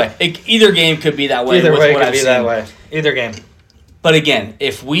 Either way, either game could be that way. Either way could be that way. Either game. But again,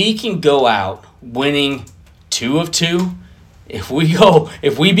 if we can go out winning 2 of 2, if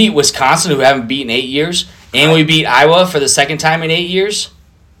we beat Wisconsin, who haven't beaten 8 years, and we beat Iowa for the second time in 8 years,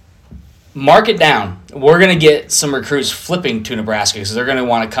 mark it down. We're going to get some recruits flipping to Nebraska because they're going to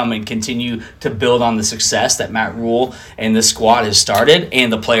want to come and continue to build on the success that Matt Rule and this squad has started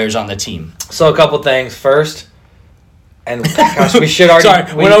and the players on the team. So a couple things. First, and gosh, we should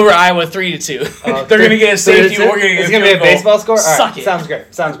already... went over Iowa 3-2. They're going to get a safety. We're going to get It's going to be a baseball score? All right, Suck it.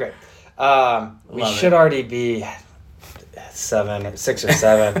 Sounds great. We Love should it. already be 6 or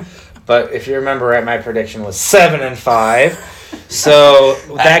 7. But if you remember right, my prediction was 7-5. So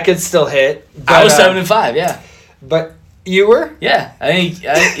that could still hit. But, I was 7-5. Yeah. But you were? Yeah.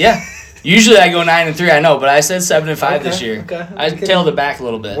 Yeah. Usually I go 9-3. I know, but I said 7-5 this year. Okay. I tailed it back a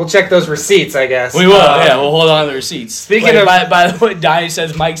little bit. We'll check those receipts, I guess. We will. Yeah, we'll hold on to the receipts. Speaking of- by the way, Donnie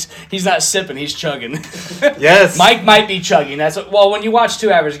says he's not sipping, he's chugging. Yes. Mike might be chugging. When you watch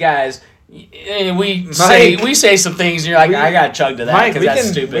Two Average Guys, we say some things and you're like, I gotta chug to that Mike, because that's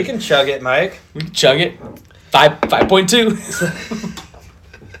stupid. we can chug it, Mike. We can chug it. 5.2.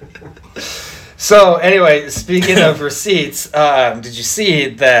 So anyway, speaking of receipts, did you see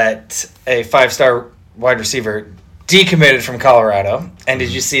that a 5-star wide receiver decommitted from Colorado? And did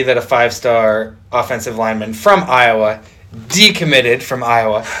you see that a 5-star offensive lineman from Iowa decommitted from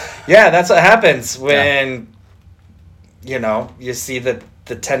Iowa? Yeah, that's what happens when you see the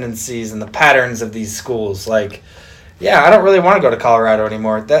tendencies and the patterns of these schools. Like, yeah, I don't really want to go to Colorado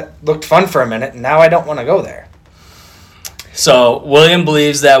anymore. That looked fun for a minute, and now I don't want to go there. So William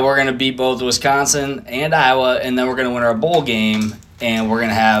believes that we're going to beat both Wisconsin and Iowa, and then we're going to win our bowl game, and we're going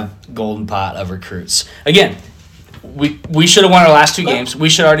to have golden pot of recruits. Again, we should have won our last 2 games. We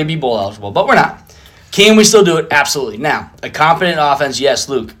should already be bowl eligible, but we're not. Can we still do it? Absolutely. Now, a competent offense, yes,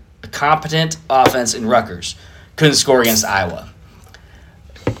 Luke. A competent offense in Rutgers couldn't score against Iowa.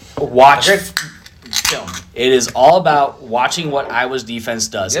 Watch film. It is all about watching what Iowa's defense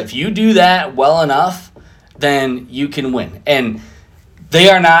does. Yep. If you do that well enough, then you can win. And they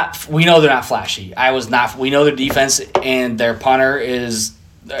are not, we know they're not flashy. Iowa's not, we know their defense and their punter is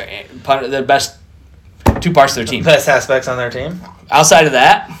the best 2 parts of their team. Best aspects on their team. Outside of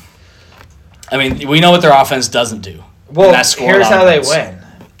that, I mean, we know what their offense doesn't do. Well, That's score here's a lot how of they points. win.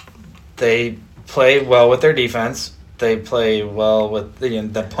 They play well with their defense. They play well with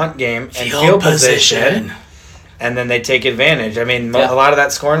the punt game and field position. And then they take advantage. I mean, a lot of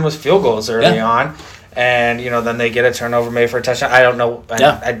that scoring was field goals early on. And, then they get a turnover made for a touchdown. I don't know.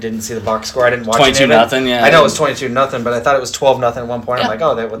 I didn't see the box score. I didn't watch it. 22-0, yeah. I know it was 22-0, but I thought it was 12-0 at one point. Yeah. I'm like,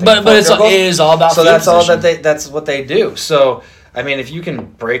 oh, But it is all about so field that's all position. that's what they do. So, I mean, if you can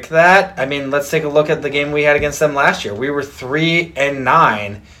break that, I mean, let's take a look at the game we had against them last year. We were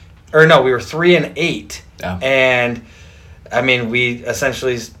 3-9. Or no, we were 3-8. Yeah. And, I mean, we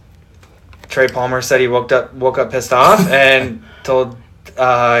essentially, Trey Palmer said he woke up pissed off and told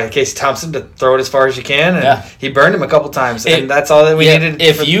Casey Thompson to throw it as far as you can, and he burned him a couple times, and that's all that we needed.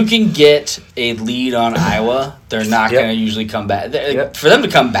 If you can get a lead on Iowa, they're not going to usually come back. For them to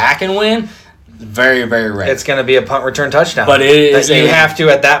come back and win, very, very rare. It's going to be a punt return touchdown. But it is you have to,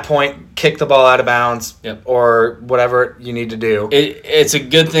 at that point, kick the ball out of bounds or whatever you need to do. It's a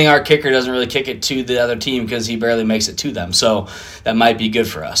good thing our kicker doesn't really kick it to the other team because he barely makes it to them. So that might be good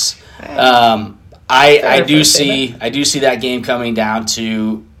for us. I do see that game coming down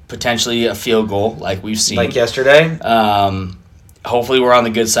to potentially a field goal like we've seen. Like yesterday? Hopefully we're on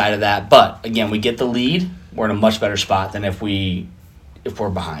the good side of that. But, again, we get the lead, we're in a much better spot than if we're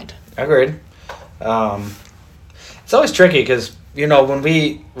behind. Agreed. It's always tricky because, when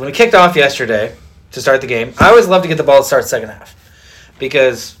we kicked off yesterday to start the game, I always love to get the ball to start second half.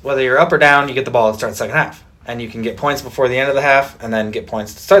 Because whether you're up or down, you get the ball to start second half. And you can get points before the end of the half and then get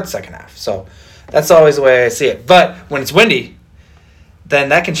points to start the second half. So that's always the way I see it. But when it's windy, then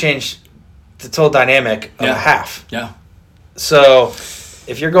that can change the total dynamic of a half. Yeah. So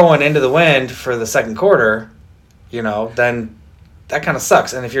if you're going into the wind for the second quarter, then that kind of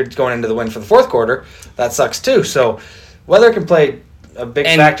sucks. And if you're going into the wind for the fourth quarter, that sucks too. So weather can play a big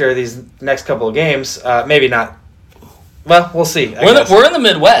factor these next couple of games. Maybe not. Well, we'll see. We're in the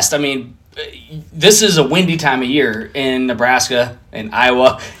Midwest. I mean, this is a windy time of year in Nebraska, in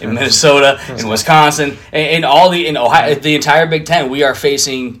Iowa, in Minnesota, in Wisconsin, in Ohio, the entire Big Ten. We are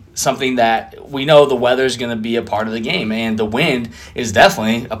facing something that we know the weather is going to be a part of the game, and the wind is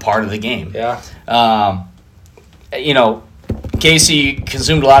definitely a part of the game. Yeah. Casey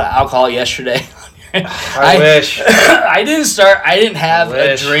consumed a lot of alcohol yesterday. I wish. I didn't have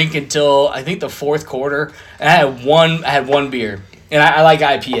a drink until I think the fourth quarter, and I had one beer. And I like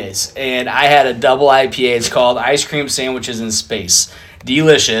IPAs. And I had a double IPA. It's called Ice Cream Sandwiches in Space.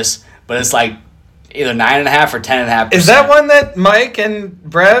 Delicious, but it's like either 9.5 or 10.5%. Is that one that Mike and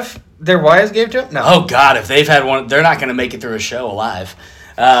Brev, their wives, gave to him? No. Oh, God. If they've had one, they're not going to make it through a show alive.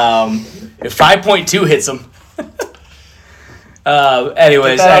 If 5.2 hits them.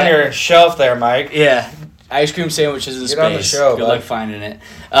 Anyways. Get that on your shelf there, Mike. Yeah. Ice Cream Sandwiches in Space. On the show, Good luck finding it.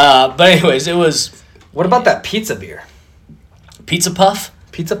 But anyways, it was... What about that pizza beer? Pizza Puff?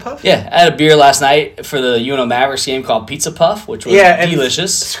 Pizza Puff? Yeah, I had a beer last night for the UNO Mavericks game called Pizza Puff, which was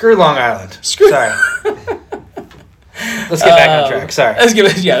delicious. Screw Long Island. Sorry. Let's get back on track. Sorry.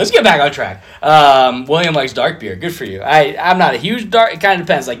 Let's get back on track. William likes dark beer. Good for you. I'm not a huge dark. It kind of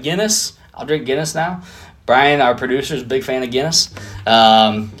depends. Like Guinness, I'll drink Guinness now. Brian, our producer, is a big fan of Guinness.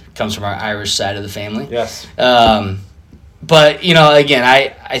 Comes from our Irish side of the family. Yes. But, again,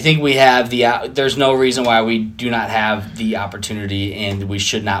 I think we have there's no reason why we do not have the opportunity and we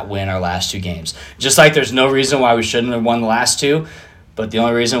should not win our last 2 games. Just like there's no reason why we shouldn't have won the last 2, but the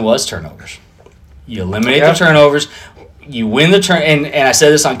only reason was turnovers. You eliminate the turnovers, you win the turn, and I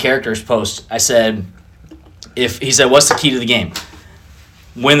said this on Character's post. I said, he said, what's the key to the game?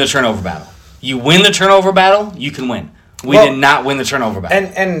 Win the turnover battle. You win the turnover battle, you can win. We did not win the turnover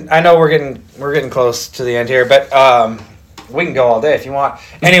battle. And I know we're getting close to the end here, but we can go all day if you want.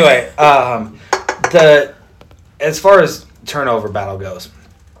 Anyway, as far as turnover battle goes,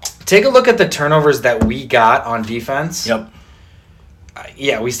 take a look at the turnovers that we got on defense. Yep.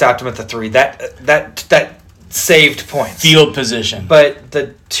 Yeah, we stopped them at the 3. That saved points. Field position. But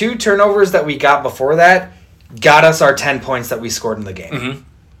the 2 turnovers that we got before that got us our 10 points that we scored in the game. Mm-hmm.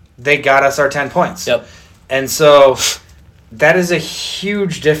 They got us our 10 points. Yep. And so that is a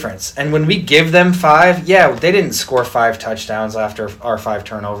huge difference. And when we give them 5, they didn't score 5 touchdowns after our 5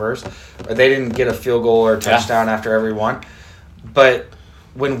 turnovers, or they didn't get a field goal or touchdown after every one. But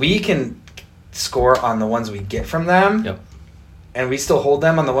when we can score on the ones we get from them, yep, and we still hold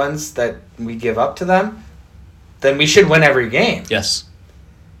them on the ones that we give up to them, then we should win every game. Yes.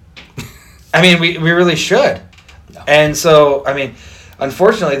 I mean, we really should. No. And so, I mean,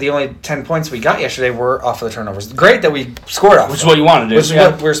 unfortunately, the only 10 points we got yesterday were off of the turnovers. Great that we scored off. Which is what you want to do. Which is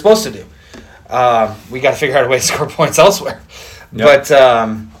what we're supposed to do. We got to figure out a way to score points elsewhere. Yep. But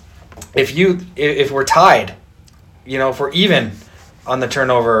if we're tied, if we're even on the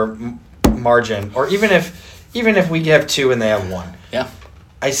turnover margin, or even if we have 2 and they have 1,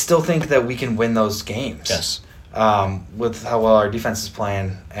 I still think that we can win those games. Yes. With how well our defense is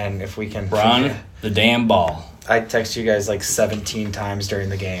playing, and if we can run the damn ball. I text you guys like 17 times during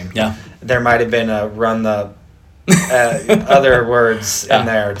the game. Yeah. There might have been a run the other words in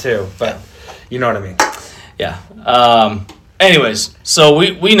there too, but you know what I mean. Yeah. Anyways, so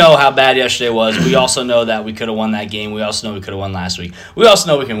we know how bad yesterday was. We also know that we could have won that game. We also know we could have won last week. We also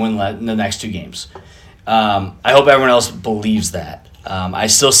know we can win the next 2 games. I hope everyone else believes that. I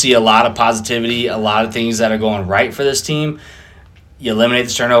still see a lot of positivity, a lot of things that are going right for this team. You eliminate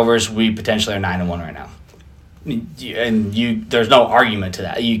the turnovers, we potentially are 9-1 right now. And there's no argument to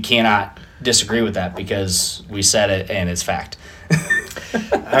that. You cannot disagree with that because we said it and it's fact.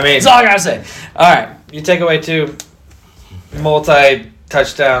 I mean, that's all I gotta say. All right, you take away 2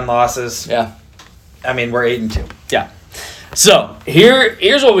 multi-touchdown losses. Yeah, I mean we're 8-2. Yeah. So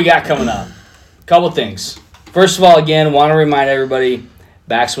here's what we got coming up. Couple things. First of all, again, want to remind everybody,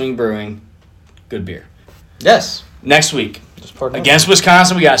 Backswing Brewing, good beer. Yes. Next week against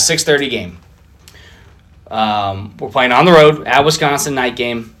Wisconsin, we got a 6:30 game. We're playing on the road at Wisconsin, night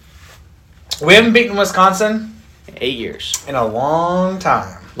game. We haven't beaten Wisconsin 8 years. In a long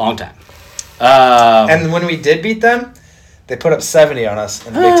time. Long time. And when we did beat them, they put up 70 on us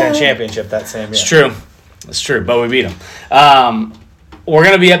in the Big Ten Championship that same year. It's true. It's true, but we beat them. We're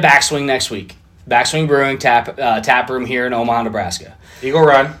going to be at Backswing next week. Backswing Brewing tap room here in Omaha, Nebraska. Eagle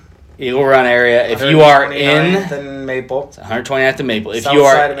Run area. If you are in Maple. It's 129th and Maple. If you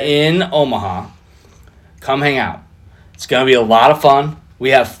are in Omaha, come hang out. It's going to be a lot of fun. We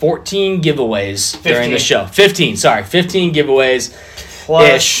have 14 giveaways during the show. 15 giveaways.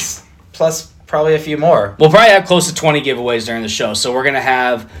 Plus probably a few more. We'll probably have close to 20 giveaways during the show. So we're going to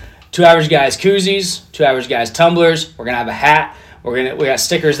have 2 Average Guys koozies, 2 Average Guys tumblers. We're going to have a hat. We got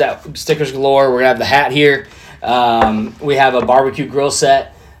stickers galore. We're going to have the hat here. We have a barbecue grill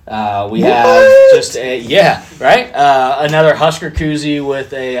set. We have another Husker koozie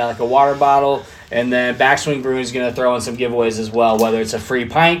with a water bottle. And then Backswing Brewing is going to throw in some giveaways as well, whether it's a free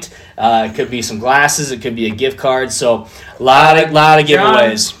pint, it could be some glasses, it could be a gift card. So a lot of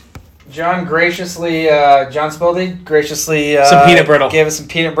giveaways. John Spildy graciously some peanut brittle. Gave us some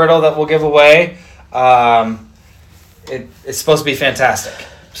peanut brittle that we'll give away. It's supposed to be fantastic.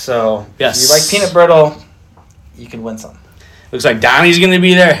 So yes. If you like peanut brittle, you can win some. Looks like Donnie's going to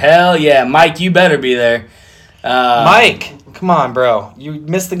be there. Hell yeah. Mike, you better be there. Mike, come on, bro. You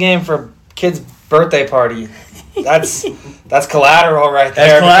missed the game for kid's birthday party. That's collateral right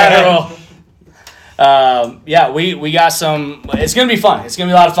there. That's collateral. Yeah, we got some. It's gonna be fun. It's gonna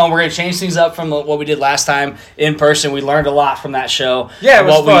be a lot of fun. We're gonna change things up from what we did last time in person. We learned a lot from that show. Yeah, it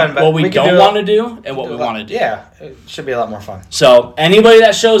was fun. What we don't want to do and what we want to do. Yeah, it should be a lot more fun. So anybody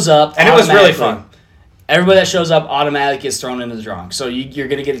that shows up, and it was really fun. Everybody that shows up automatically gets thrown into the drawing. So you're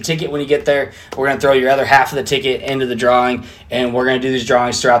going to get a ticket when you get there. We're going to throw your other half of the ticket into the drawing, and we're going to do these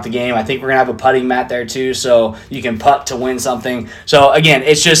drawings throughout the game. I think we're going to have a putting mat there too, so you can putt to win something. So again,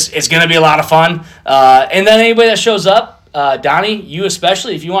 it's going to be a lot of fun. And then anybody that shows up, Donnie, you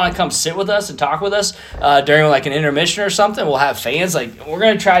especially, if you want to come sit with us and talk with us during like an intermission or something, we'll have fans. Like, we're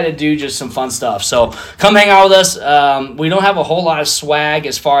going to try to do just some fun stuff. So come hang out with us. We don't have a whole lot of swag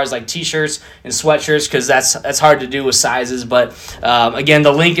as far as like t-shirts and sweatshirts because that's hard to do with sizes. But again,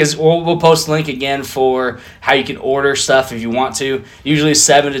 the link is, we'll post the link again for how you can order stuff if you want to. Usually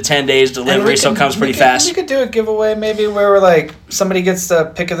 7 to 10 days delivery, so it comes pretty fast. You could do a giveaway maybe where like somebody gets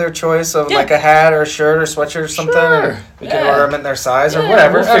to pick of their choice of like a hat or a shirt or sweatshirt or something. Sure. We can order them in their size or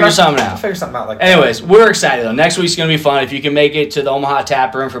whatever. We'll figure something out. Figure something out like Anyways, we're excited though. Next week's going to be fun. If you can make it to the Omaha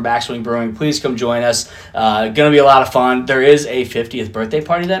Tap Room for Backswing Brewing, please come join us. Going to be a lot of fun. There is a 50th birthday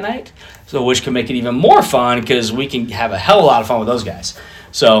party that night, so which can make it even more fun because we can have a hell of a lot of fun with those guys.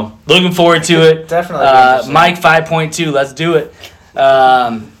 So looking forward to it. Definitely. Mike 5.2, let's do it.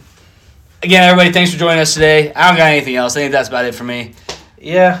 Again, everybody, thanks for joining us today. I don't got anything else. I think that's about it for me.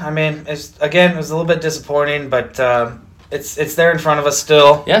 Yeah, I mean, it was a little bit disappointing, but it's there in front of us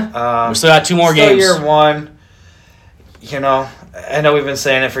still. Yeah, we still got 2 more games. Still year 1. You know, I know we've been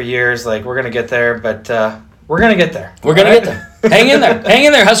saying it for years, like, we're going to get there, but we're going to get there. We're going to get there. Hang in there. Hang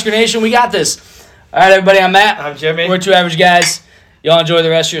in there, Husker Nation. We got this. All right, everybody, I'm Matt. I'm Jimmy. We're 2 Average Guys. Y'all enjoy the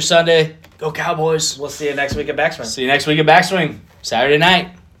rest of your Sunday. Go Cowboys. We'll see you next week at Backswing. See you next week at Backswing. Saturday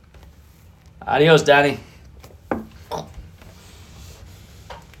night. Adios, Donnie.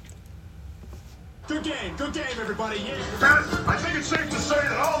 Good game, everybody. Yeah. I think it's safe to say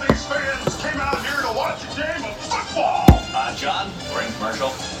that all these fans came out here to watch a game of football. John, we're in commercial.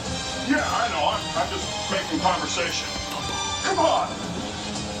 Yeah, I know. I'm just making conversation. Come on.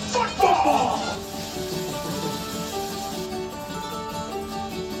 Football!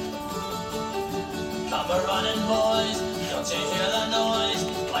 Come a running, boys. Don't you hear the noise?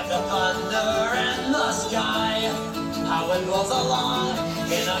 Like the thunder in the sky. How it rolls along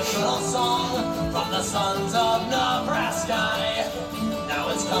in a good old song from the sons of Nebraska. Now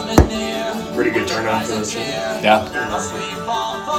it's coming near. Pretty good turnout for this. Yeah. As we fall